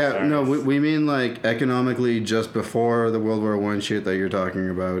 people. Yeah, Sorry. no, we mean like economically just before the World War One shit that you're talking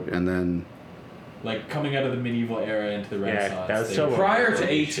about, and then Like coming out of the medieval era into the Yeah, Renaissance. that was they so were- Prior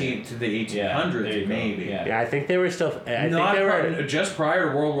to 18 to the 1800s, there you go. maybe. Yeah. Yeah, I think they were still. I think Not they were. prior, just prior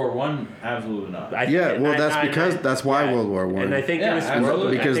to World War One. Absolutely not. I think Yeah, well, I- that's I- because that's why yeah. World War One. And I think Yeah, it was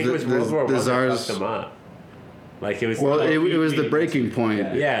absolutely. Because I think it was the- World War the One that Tsars- fucked them up. Like it was. Well, like, it was the breaking point.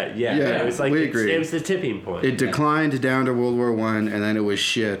 yeah. Yeah, It was like we it's- agree. It was the tipping point. It declined down to World War One, and then it was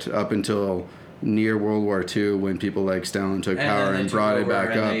shit up until near World War Two when people like Stalin took power then they and took brought it over back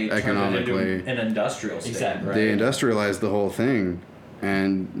and up they turned it into economically. an industrial state. Exactly. Right? They industrialized the whole thing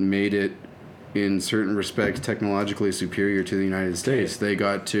and made it, in certain respects, technologically superior to the United States. They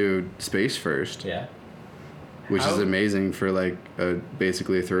got to space first, Yeah. which is How- amazing for like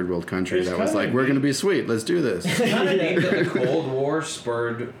basically a third world country It's that was kinda like, we're gonna be sweet, let's do this. It's kind of neat that the Cold War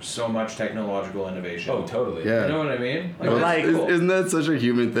spurred so much technological innovation. Oh, totally. Yeah. You know what I mean? Well, that's like- cool. Isn't that such a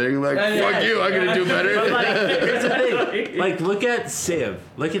human thing? Like, Yeah, fuck you, I'm gonna do better. But like, here's the thing. Like, look at Civ.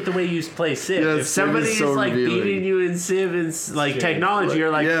 Look at the way you play Civ. Yeah, if Civ somebody is is, so like revealing. beating you in Civ and like technology,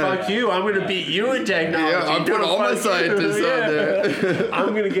 you're like, Yeah. fuck you. I'm gonna beat you in technology. Yeah, I'm putting Don't all my fuck scientists you. out there.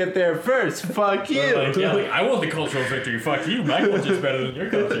 I'm gonna get there first. Fuck you. I want the cultural victory. Fuck you. My culture's better than your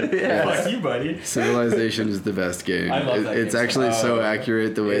culture. Yes. Fuck you, buddy. Civilization is the best game. I love that It's game. actually so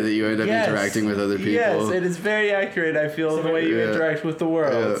accurate the way that you end up Yes. interacting with other people. Yes, it is very accurate. I feel the way you Yeah. interact with the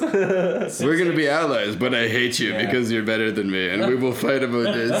world. Yeah. We're gonna be allies, but I hate you Yeah. because you're better than me, and we will fight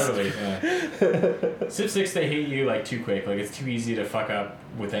about this. Totally. Yeah. Civ 6, they hate you like too quick. Like it's too easy to fuck up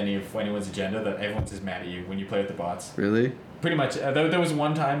with anyone's agenda that everyone's just mad at you when you play with the bots. Really? Pretty much. There was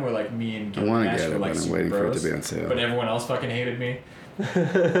one time where like me and I want to Gilgamesh get were it, like but I'm super waiting for it bros, to be on sale. but everyone else fucking hated me.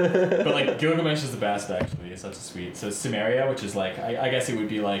 But like Gilgamesh is the best actually. It's such a sweet. So Sumeria, which is like I guess it would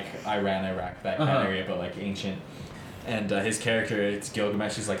be like Iran, Iraq, that kind of area, but like ancient. And his character, it's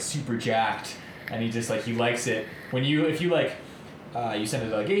Gilgamesh, is like super jacked, and he just like he likes it when if you like you send a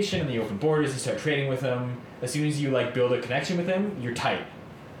delegation and you open borders, you start trading with him. As soon as you like build a connection with him, you're tight.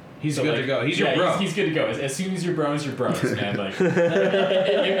 He's So, good like, to go. He's your bro. He's good to go. As soon as you're bros, man. Like,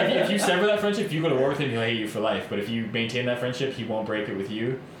 if you sever that friendship, if you go to war with him, he'll hate you for life. But if you maintain that friendship, he won't break it with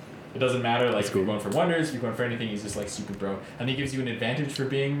you. It doesn't matter, like, if you're going for wonders, if you're going for anything, he's just, like, super bro. And he gives you an advantage for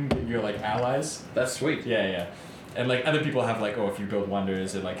being your, like, allies. That's sweet. Yeah. And, like, other people have, like, if you build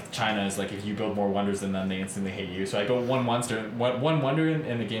wonders, and, like, China is, like, if you build more wonders than them, they instantly hate you. So I built one wonder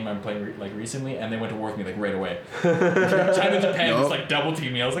in the game I'm playing, like, recently, and they went to war with me, like, right away. China and Japan just, like, double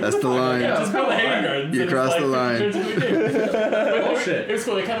teamed me. I was like, That's what the the fuck? line. Like, just build a hanging garden. You crossed the line. Bullshit. It was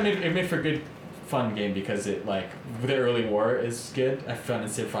cool. It kind of made for a good, fun game because it, like, the early war is good. I found in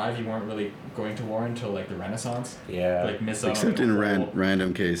Civ 5 you weren't really going to war until, like, the Renaissance. Yeah. Like, miss out Except on in the whole-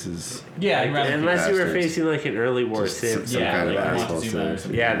 random cases. Yeah, unless you were bastards. facing like an early war Just civ. some Yeah, kind of like asshole Montezuma or civ.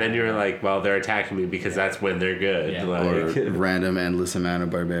 something. Yeah, and then you were like, well, they're attacking me because that's when they're good. Yeah. Like, Or random endless amount of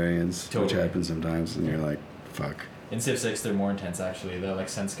barbarians, which Totally. happens sometimes, and you're like, fuck. In Civ 6, they're more intense, actually. They'll, like,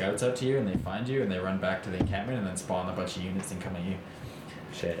 send scouts out to you, and they find you, and they run back to the encampment, and then spawn a bunch of units and come at you.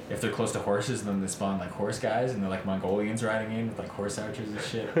 shit. If they're close to horses, then they spawn, like, horse guys, and they're, like, Mongolians riding in with, like, horse archers and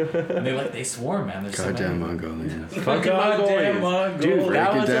shit. And they swarm, man. There's Goddamn so many. Mongolians. Fucking Mongolians. Dude, that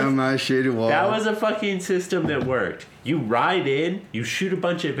Breaking was down a my shitty wall. that was a fucking system that worked. You ride in, you shoot a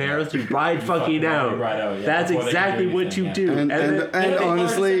bunch of arrows, you ride fucking out. You ride out, yeah, That's before they can exactly do what anything, you yeah. do. And then-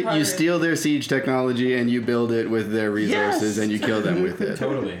 honestly, Empire- you steal their siege technology and you build it with their resources Yes. and you kill them with it.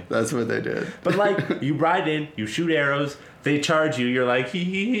 Totally. That's what they did. But like, you ride in, you shoot arrows, they charge you, you're like,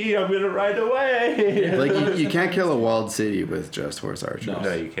 hee, I'm gonna ride away. Like you can't kill a walled city with just horse archers.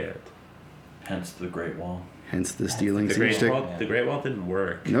 No, you can't. Hence the Great Wall. Hence the stealing The siege Great tech. Wall, the Great Wall didn't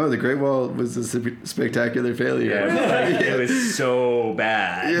work. No, the Great Wall was a spectacular failure. Yeah, it was so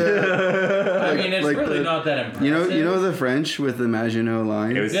bad. I mean, it's like really the- not that impressive. You know the French with the Maginot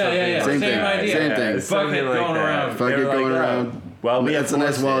line? It was Yeah, yeah, yeah. something Same like thing, that. idea. same thing. it's something Fuck it, going that. around. Fuck They it, were going like, around. Well, we That's have a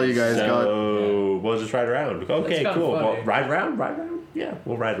nice wall you guys so we'll just ride around. Okay, kinda cool. funny. Well, ride around? Yeah,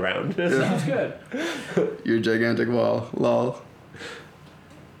 we'll ride around. Sounds good. Your gigantic wall. Lol.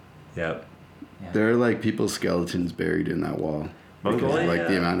 Yep. There are like people's skeletons buried in that wall. Because Mongolia? of, like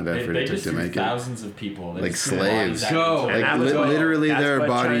the amount of effort They it took just to threw make it. thousands of people. They Like just threw slaves. bodies at Go. each other. And Like that was what- literally that's there are what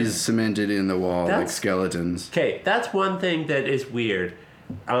bodies China- cemented in the wall like That's- skeletons. Okay, that's one thing that is weird.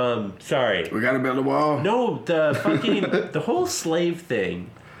 Sorry. We gotta build a wall. No, the fucking the whole slave thing.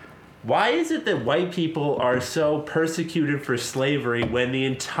 Why is it that white people are so persecuted for slavery when the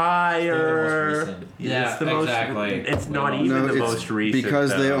entire recent. Yeah, it's the most, exactly. It's not No, even the it's most recent because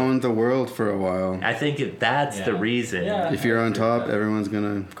they though. owned the world for a while. I think that's the Yeah. reason. Yeah. If you're on top, everyone's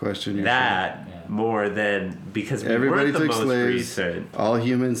gonna question your That Yeah. more than because we Everybody weren't the took most slaves. recent. All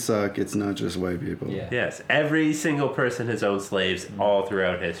humans suck. It's not just white people. Yeah. Yes, every single person has owned slaves all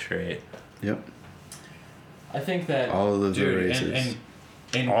throughout history. Yep. I think that All of those are Dude, races. and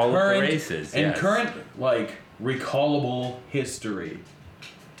in All of the current, races, in yes. current like recallable history,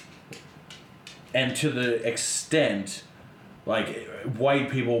 and to the extent, like white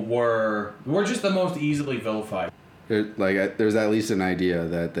people were just the most easily vilified. There's at least an idea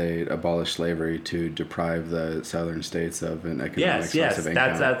that they abolished slavery to deprive the southern states of an economic Yes, source yes, of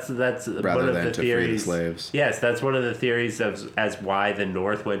income. that's one rather of than the to free the theories. slaves. Yes, that's one of the theories of as why the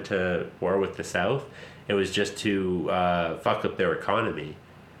North went to war with the South. It was just to fuck up their economy,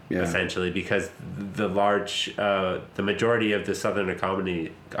 Yeah. essentially, because the majority of the Southern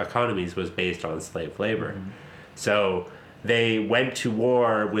economies was based on slave labor. Mm-hmm. So they went to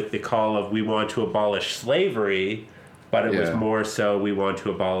war with the call of we want to abolish slavery. But it was Yeah. more so we want to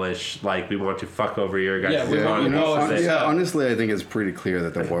abolish, like, we want to fuck over your guys' Yeah, we Yeah, want you to know, abolish this stuff. honestly, I think it's pretty clear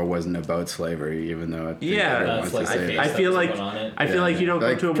that the war wasn't about slavery, even though I think Yeah. everyone that's wants like to say I that. feel like I feel like you don't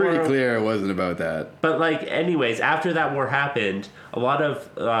go to a pretty war. clear it wasn't about that. But like, anyways, after that war happened, a lot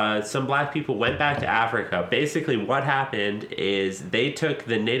of some black people went back to Africa. Basically, what happened is they took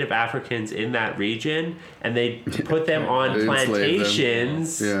the native Africans in that region and they put them on They enslaved them.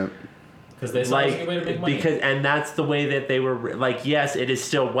 plantations. Yeah. because they saw it was a Like good way to make money. because and that's the way that they were like, yes, it is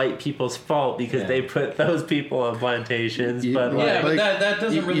still white people's fault because Yeah. they put those people on plantations, You- but well, Yeah, like, but like, that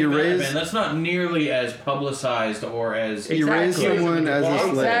doesn't you- really you matter, raise- man. That's not nearly as publicized or as You raise Exactly. someone as a slave.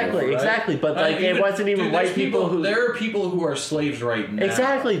 exactly, right? exactly. But like, it wasn't even dude, white there's people who. There are people who are slaves right now.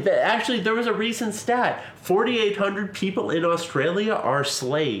 Exactly. Actually, there was a recent stat: 4,800 people in Australia are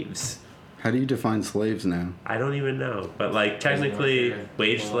slaves. How do you define slaves now? I don't even know, but like technically,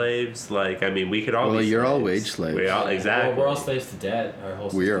 wage slaves. Like, I mean, we could all. Well, be you're all slaves. wage slaves. We all Well, exactly. we're all slaves to debt. Our whole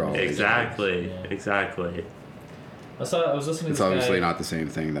We are system all is slaves. Exactly. Yeah. Exactly. I was listening to It's this obviously guy not the same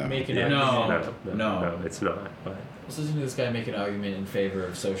thing, though. making Yeah. an argument. No. it's not. But I was listening to this guy make an argument in favor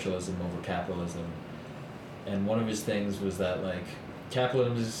of socialism over capitalism, and one of his things was that like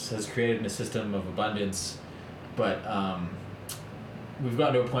capitalism has created a system of abundance, but we've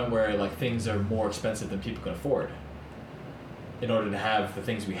gotten to a point where like things are more expensive than people can afford. In order to have the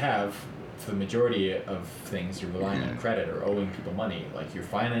things we have, for the majority of things, you're relying on credit or owing people money. Like you're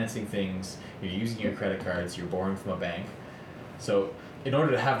financing things, you're using your credit cards, you're borrowing from a bank. So in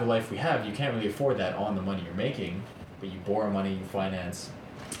order to have the life we have, you can't really afford that on the money you're making, but you borrow money, you finance.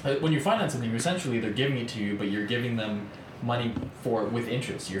 When you're financing them, essentially they're giving it to you, but you're giving them money with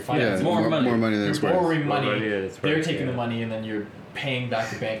interest. You're financing more money than you're it's worth. borrowing money. More money than it's They're worth, taking the yeah. money, and then you're paying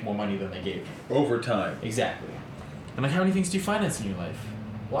back the bank more money than they gave you. Over time. Exactly. And like, how many things do you finance in your life?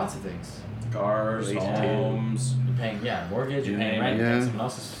 Lots of things. Cars, At least homes. You're paying mortgage. You're paying rent. You're paying someone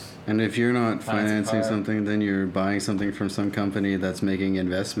else's. And if you're not Financing financing car. something, then you're buying something from some company that's making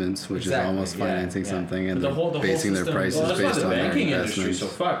investments, which Exactly, is almost yeah, financing yeah. something, But and the they're whole basing their system- prices Well, that's why based the on their banking industry's so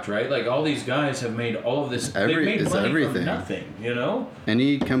investments. fucked, right? Like all these guys have made all of this. It's They've made it's money everything. from nothing, you know.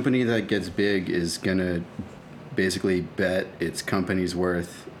 Any company that gets big is gonna basically bet its company's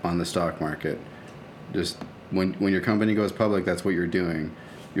worth on the stock market. Just when your company goes public, that's what you're doing.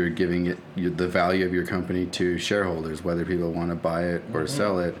 You're giving it the value of your company to shareholders, whether people want to buy it or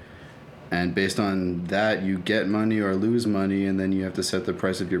sell it. And based on that, you get money or lose money, and then you have to set the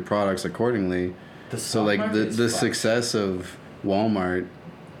price of your products accordingly. The So stock like market is the fucked. success of Walmart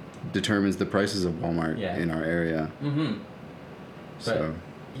determines the prices of Walmart Yeah. in our area. Mm-hmm. So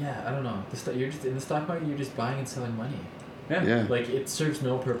Yeah, I don't know. You're just in the stock market. You're just buying and selling money. Yeah. Like it serves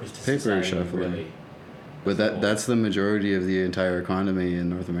no purpose to Paper society, shuffling. really. but that's the majority of the entire economy in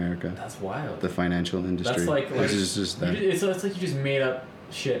North America. That's wild. The financial industry. That's like which is just that. it's like you just made up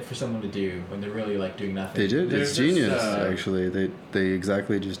shit for someone to do when they're really like doing nothing. They did. There's It's this, genius, actually. actually. They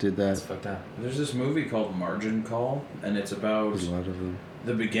exactly just did That's that. fucked up. There's this movie called Margin Call, and it's about There's a lot of them.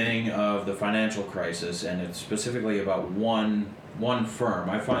 the beginning of the financial crisis, and it's specifically about one firm.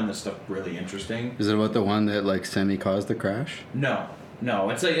 I find this stuff really interesting. Is it about the one that like semi-caused the crash? No,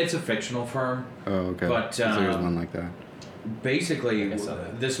 it's a fictional firm. Oh, okay. But, So there's one like that. Basically, I saw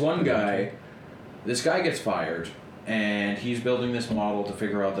that. this guy gets fired, and he's building this model to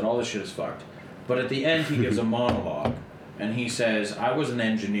figure out that all this shit is fucked. But at the end, he gives a monologue, and he says, "I was an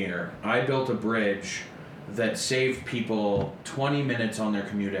engineer. I built a bridge that saved people 20 minutes on their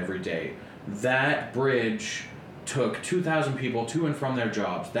commute every day. That bridge took 2,000 people to and from their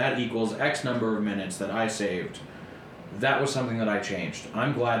jobs. That equals X number of minutes that I saved. That was something that I changed.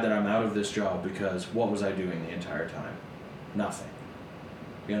 I'm glad that I'm out of this job because what was I doing the entire time? Nothing.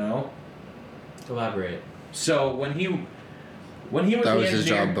 You know? Elaborate. So when he was That the was his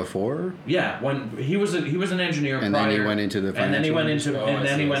engineer- job before? Yeah, when he was an engineer And prior, then he went into the and then he financial went industry? into Oh, and I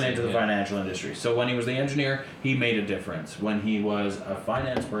then see, he I went see, into the yeah. financial industry. So when he was the engineer, he made a difference. When he was a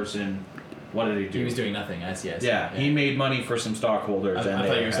finance person, what did he do? He was doing nothing. I see. Yeah, he made money for some stockholders. I and thought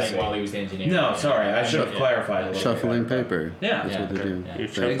they you were saying happy. while he was the engineer. No, Yeah. sorry, I should have Yeah. clarified a little Shuffling bit. paper. Yeah. That's what they do. Yeah. You're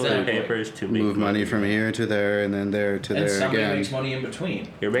They shuffling Exactly. papers to make move money from here to there, and then there to And there somebody again. makes money in between.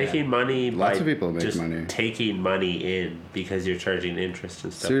 You're making money Lots by of people make just money. taking money in because you're charging interest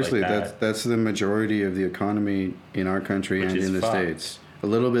and stuff Seriously, like that. that's the majority of the economy in our country Which and is in the fucked. States. A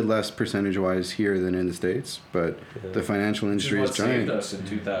little bit less percentage-wise here than in the States, but the financial Which is industry what is saved giant. us in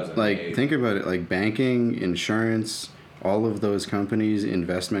 2008. Like, think about it. Like banking, insurance, all of those companies,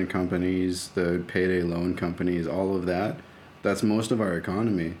 investment companies, the payday loan companies, all of that. That's most of our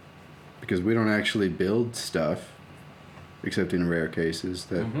economy, because we don't actually build stuff, except in rare cases.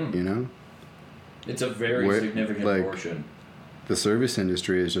 That you know. It's a very Where- significant like- portion. The service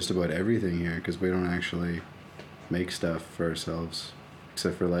industry is just about everything here because we don't actually make stuff for ourselves,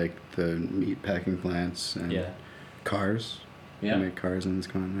 except for like the meat packing plants and Yeah. cars. Yeah. We make cars in this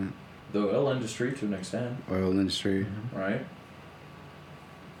continent. The oil industry to an extent, Oil industry. right?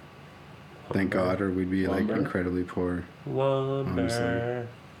 Thank God, or we'd be like Lumber. incredibly poor. Lumber. Honestly.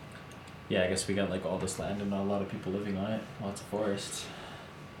 Yeah, I guess we got like all this land and not a lot of people living on it. Lots of forests.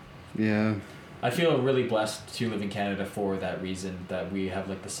 Yeah. I feel really blessed to live in Canada for that reason, that we have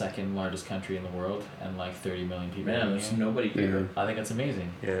like the second largest country in the world and like 30 million people. Man, living there's here. nobody here. I think that's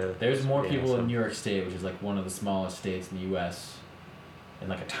amazing. Yeah. There's more Yeah, people so- in New York State, which is like one of the smallest states in the U.S., in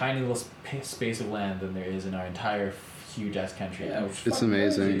like a tiny little space of land than there is in our entire huge ass country. Yeah, which is It's fucking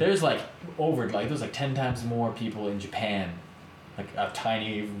amazing. crazy. There's like 10 times more people in Japan. like a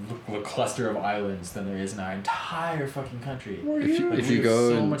tiny cluster of islands than there is in our entire fucking country. If you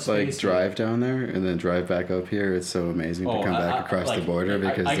go and like drive down there and then drive back up here, it's so amazing to come back across the border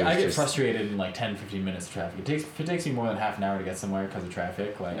because I get just frustrated in like 10-15 minutes of traffic. If it takes me more than half an hour to get somewhere because of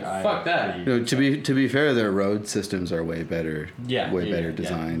traffic, like fuck that. You know, to be fair, their road systems are way better. Better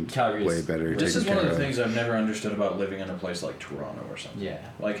designed. Calgary's way better. This is taken one of care the things I've never understood about living in a place like Toronto or something. Yeah.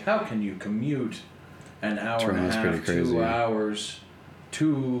 Like, how can you commute an hour Toronto's and a pretty half, crazy. 2 hours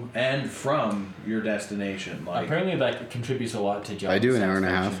to and from your destination? Like, apparently that contributes a lot to job I do an hour and a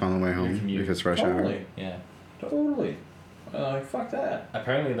satisfaction, half on the way your home commute. if it's rush hour. totally, Yeah. totally. Fuck that.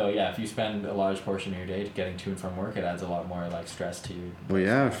 Apparently, though, yeah, if you spend a large portion of your day getting to and from work, it adds a lot more like stress to you. Well,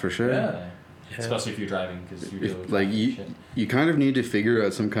 yeah, for sure. Yeah. Especially if you're driving, because you deal with Like traffic and shit. you kind of need to figure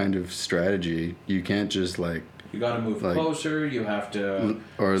out some kind of strategy. You can't just like You gotta move Like- closer. You have to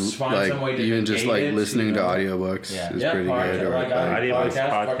or find like some way to even just negate like it, listening you to know? audiobooks Yeah. is Yeah, pretty podcast, good. Or, like, Audiobooks, Podcast,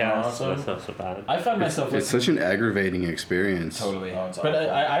 fucking podcasts, awesome. that's not so bad. I found myself it's listening. such an aggravating experience. Totally. Oh, it's But awful.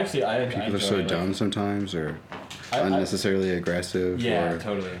 I actually I People enjoy are so it, like, dumb sometimes, or I- unnecessarily aggressive, Yeah, or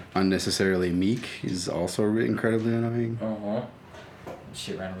totally. unnecessarily meek is also incredibly annoying. Uh-huh.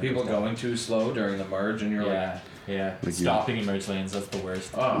 Shit randomly. People goes down. going too slow during the merge, and you're like, Yeah. Like you- Stopping in merge lanes, that's the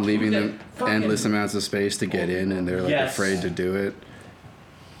worst. oh, Leaving who them fucking endless amounts of space to get in, and they're like Yes. afraid to do it.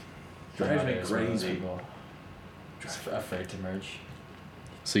 drives me It's one of those crazy. people just afraid to merge.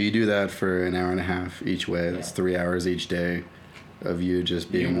 So you do that for an hour and a half each way. That's Yeah. 3 hours each day of you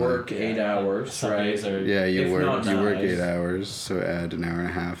just being You work like, 8 hours, Some right? days are yeah, you if work not you work 8 nice. hours, so add an hour and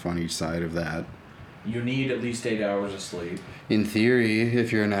a half on each side of that. You need at least 8 hours of sleep. In theory,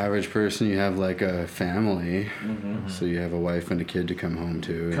 if you're an average person, you have like a family, Mm-hmm. so you have a wife and a kid to come home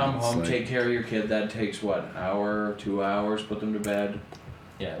to. and Come it's home, like- take care of your kid. That takes what, hour, 2 hours? Put them to bed.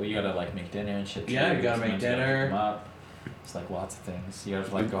 Yeah, well, you gotta like make dinner and shit. Yeah, too. you gotta make Sometimes you gotta dinner. pick 'em up. It's like lots of things. You have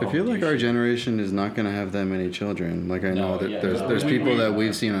to like go I home feel and like do our shit. generation is not going to have that many children. Like I know No, that yeah, there's no, people we- that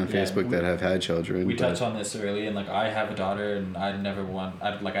we've seen on yeah, Facebook that have had children. We but- touched on this early, and like I have a daughter, and I never want. I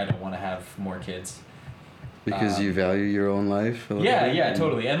don't want to have more kids. Because you value your own life. a little Yeah, bit? yeah,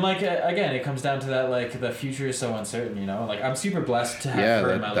 totally. And like again, it comes down to that like the future is so uncertain, you know. Like I'm super blessed to have Yeah,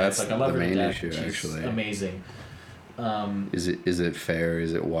 her in my that's life. Like I love the her to main death. issue, She's actually. amazing. Is it fair?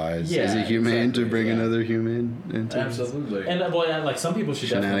 Is it wise? Yeah, is it humane exactly, to bring yeah. another human into? Absolutely. And well, yeah, like some people should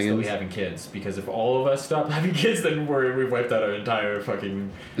definitely still be Shenanigans. having kids because if all of us stop having kids, then we've wiped out our entire fucking.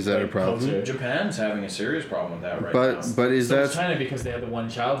 Is that a like, problem? culture. Japan's having a serious problem with that right now. But is So is that China because they had the one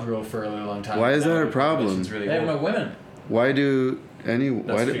child rule for a really long time. Why is Now that a the problem? population's Really They have old. no women. why do why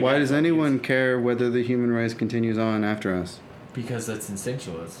does feedback. anyone care whether the human race continues on after us? Because that's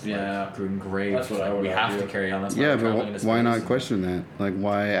instinctual. It's Yeah. like green grave. That's what I Like, would we have argue. to carry on. That's why Yeah, we're but traveling into why space not and- question that? Like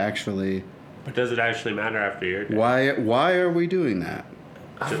why actually? But does it actually matter after you're dead? Why are we doing that?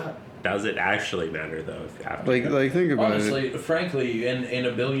 Does it actually matter though? If after Like think about it. Honestly, frankly, in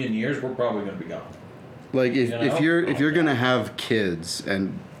a billion years, we're probably going to be gone. Like if, You if know? you're gonna have kids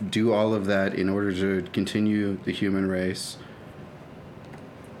and do all of that in order to continue the human race,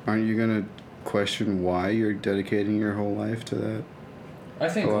 aren't you gonna question why you're dedicating your whole life to that? I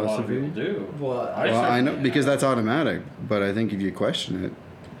think a lot of Philosophy? people do. Well, Well, I know because that's automatic, but I think if you question it,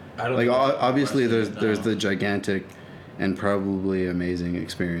 I don't like think it's a obviously question, there's no. the gigantic and probably amazing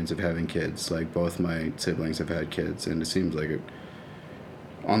experience of having kids. Like both my siblings have had kids, and it seems like it.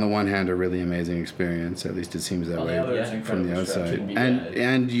 On the one hand, a really amazing experience. At least it seems that On the way other, it's from the incredibly outside. stressful.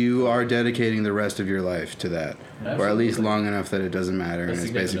 And you are dedicating the rest of your life to that, or at least Absolutely. long enough that it doesn't matter, A and it's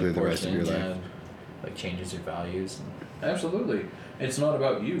significant basically the rest of your portion, life. yeah, like changes your values. Absolutely. It's not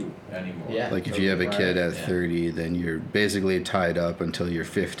about you anymore. Yeah. Like if you have a kid at Yeah. 30, then you're basically tied up until you're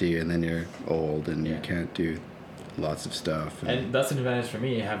 50, and then you're old and you Yeah. can't do lots of stuff. And that's an advantage for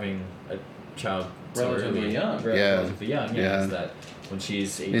me having a child so Relatively early. young. Yeah. Relatively young. Yeah. Yeah. Is that when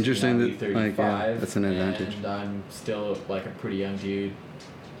she's 18, Interesting I'll that, be like, 35, yeah, that's an advantage. And I'm still like a pretty young dude.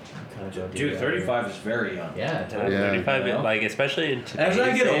 Kind of Dude, 35 is very young. Yeah, totally. Yeah. 35, You know? like especially in today's As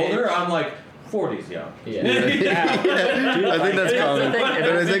I get age- older, I'm like, 40's young. Yeah. I think that's common. thing,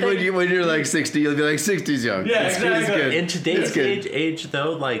 And I think when you're like 60, you'll be like 60's young. Yeah, it's good. It's exactly. good. In today's It's good. age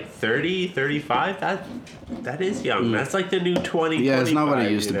though, like 30, 35, that is young. That's like the new 20. Yeah, it's not what it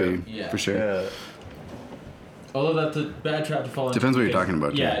 25, used you to know? be, Yeah. for sure. Yeah. Although that's a bad trap to fall into. Depends what you're because- talking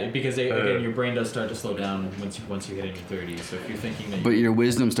about, too. Yeah, because again, your brain does start to slow down once you hit in your 30s. So if you're thinking that But your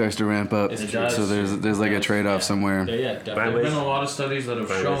wisdom starts to ramp up, It does. so there's like a trade-off yeah, somewhere. Yeah, My definitely. There's been a lot of studies that have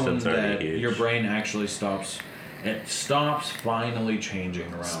My shown wisdom's already that huge. your brain actually stops It stops finally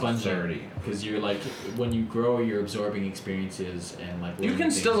changing around Sponging. 30. Because you're like, when you grow, you're absorbing experiences and like. You learning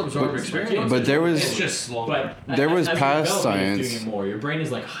can still things. absorb experience. But there was- It's just slow. But There was as you past develop, it's science. doing it more. Your brain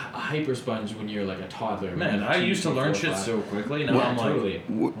is like a hyper sponge when you're like a toddler. Man, I used to learn shit so quickly. Now I'm like, totally.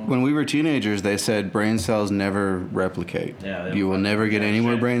 When we were teenagers, they said brain cells never replicate. Yeah, they You will don't never get any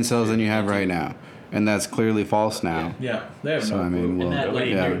more shit. brain cells than you have right now. And that's clearly false now. yeah, they have So, no I mean, clue. well, And that like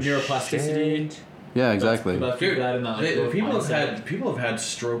yeah. neuroplasticity. Yeah, exactly. That's Dude, that in that, like, growth people mindset. have had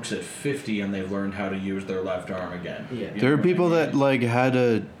strokes at 50 and they've learned how to use their left arm again. Yeah. You There know are what I people mean? that like had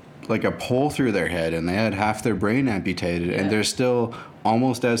a pole through their head and they had half their brain amputated Yeah. and they're still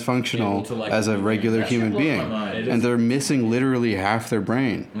almost as functional Able to, like, as a do regular that shit human blows my being. mind. It And is- they're missing literally half their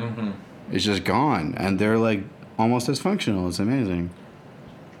brain. Mm-hmm. It's just gone and they're like almost as functional. It's amazing.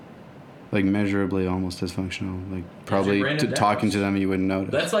 Like measurably almost as functional. Like probably brain adapts. talking to them you wouldn't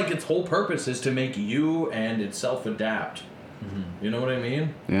notice. That's like its whole purpose is to make you and itself adapt. Mm-hmm. You know what I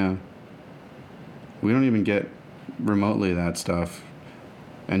mean? Yeah. We don't even get remotely that stuff.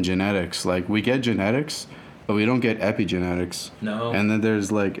 And genetics. Like, we get genetics, but we don't get epigenetics. No. And then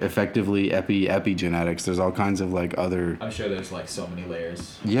there's, like, effectively epigenetics. There's all kinds of, like, other... I'm sure there's like so many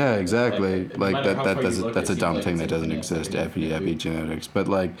layers. Yeah, exactly. no Like, matter how far you look, that's it a seems dumb like thing it's that doesn't infinite, exist, like, infinite. epigenetics. But,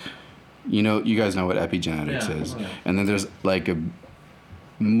 like, you guys know what epigenetics Yeah, is. yeah. And then there's, like, a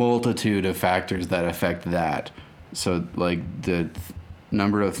multitude of factors that affect that. So, like, the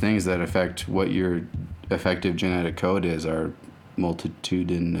number of things that affect what your effective genetic code is are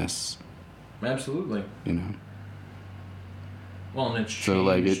multitudinous, Absolutely. you know. Well, and it's changed. So,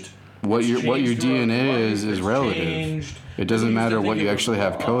 like, what It's your changed throughout DNA life. is It's relative. changed. It doesn't We used to matter think what it you was actually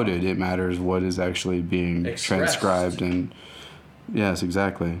have law. coded. It matters what is actually being Expressed. transcribed and yes,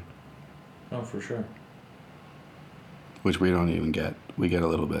 exactly. Oh, for sure. Which we don't even get. We get a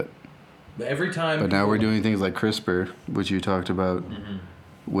little bit. But every time. But now we're people- doing things like CRISPR, which you talked about,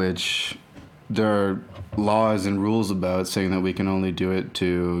 which there are laws and rules about saying that we can only do it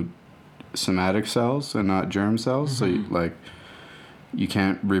to somatic cells and not germ cells. So, you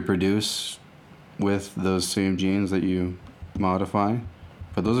can't reproduce with those same genes that you modify.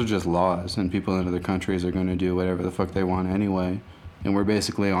 But those are just laws, and people in other countries are going to do whatever the fuck they want anyway. And we're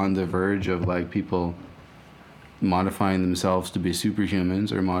basically on the verge of, like, people modifying themselves to be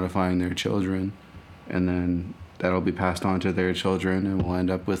superhumans or modifying their children, and then that'll be passed on to their children, and we'll end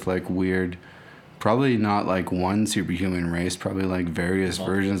up with, like, weird, probably not like one superhuman race, probably like various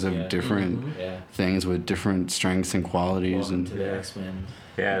versions of yeah. different Yeah. things with different strengths and qualities. Welcome And to the X-Men.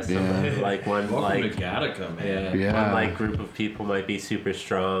 Yeah, so Yeah. like one Welcome like to Gattaca, man. Yeah. yeah, one like group of people might be super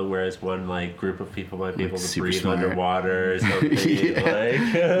strong, whereas one like group of people might be Like able to super breathe smart. underwater or something. Yeah. Like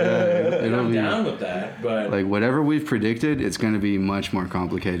And it'll I'm be down with that, but like whatever we've predicted, it's going to be much more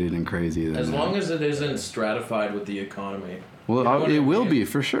complicated and crazy than as that. long as it isn't stratified with the economy. Well, You know what it I will mean? be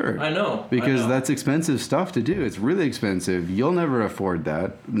for sure. I know. Because I know. that's expensive stuff to do. It's really expensive. You'll never afford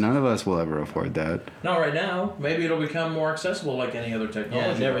that. None of us will ever afford that. Not right now. Maybe it'll become more accessible like any other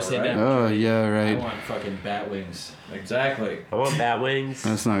technology. never though, say right? never. Oh yeah, I right. want fucking bat wings. Exactly. I want bat wings.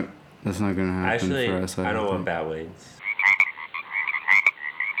 That's not going to happen Actually, for us. I don't want think. bat wings.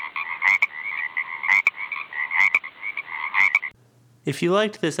 If you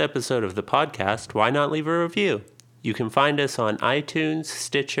liked this episode of the podcast, why not leave a review? You can find us on iTunes,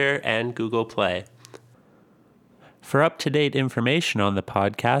 Stitcher, and Google Play. For up-to-date information on the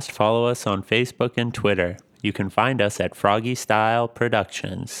podcast, follow us on Facebook and Twitter. You can find us at Froggy Style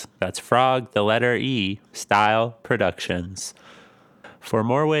Productions. That's Frog, the letter E, Style Productions. For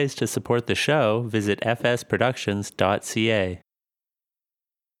more ways to support the show, visit fsproductions.ca.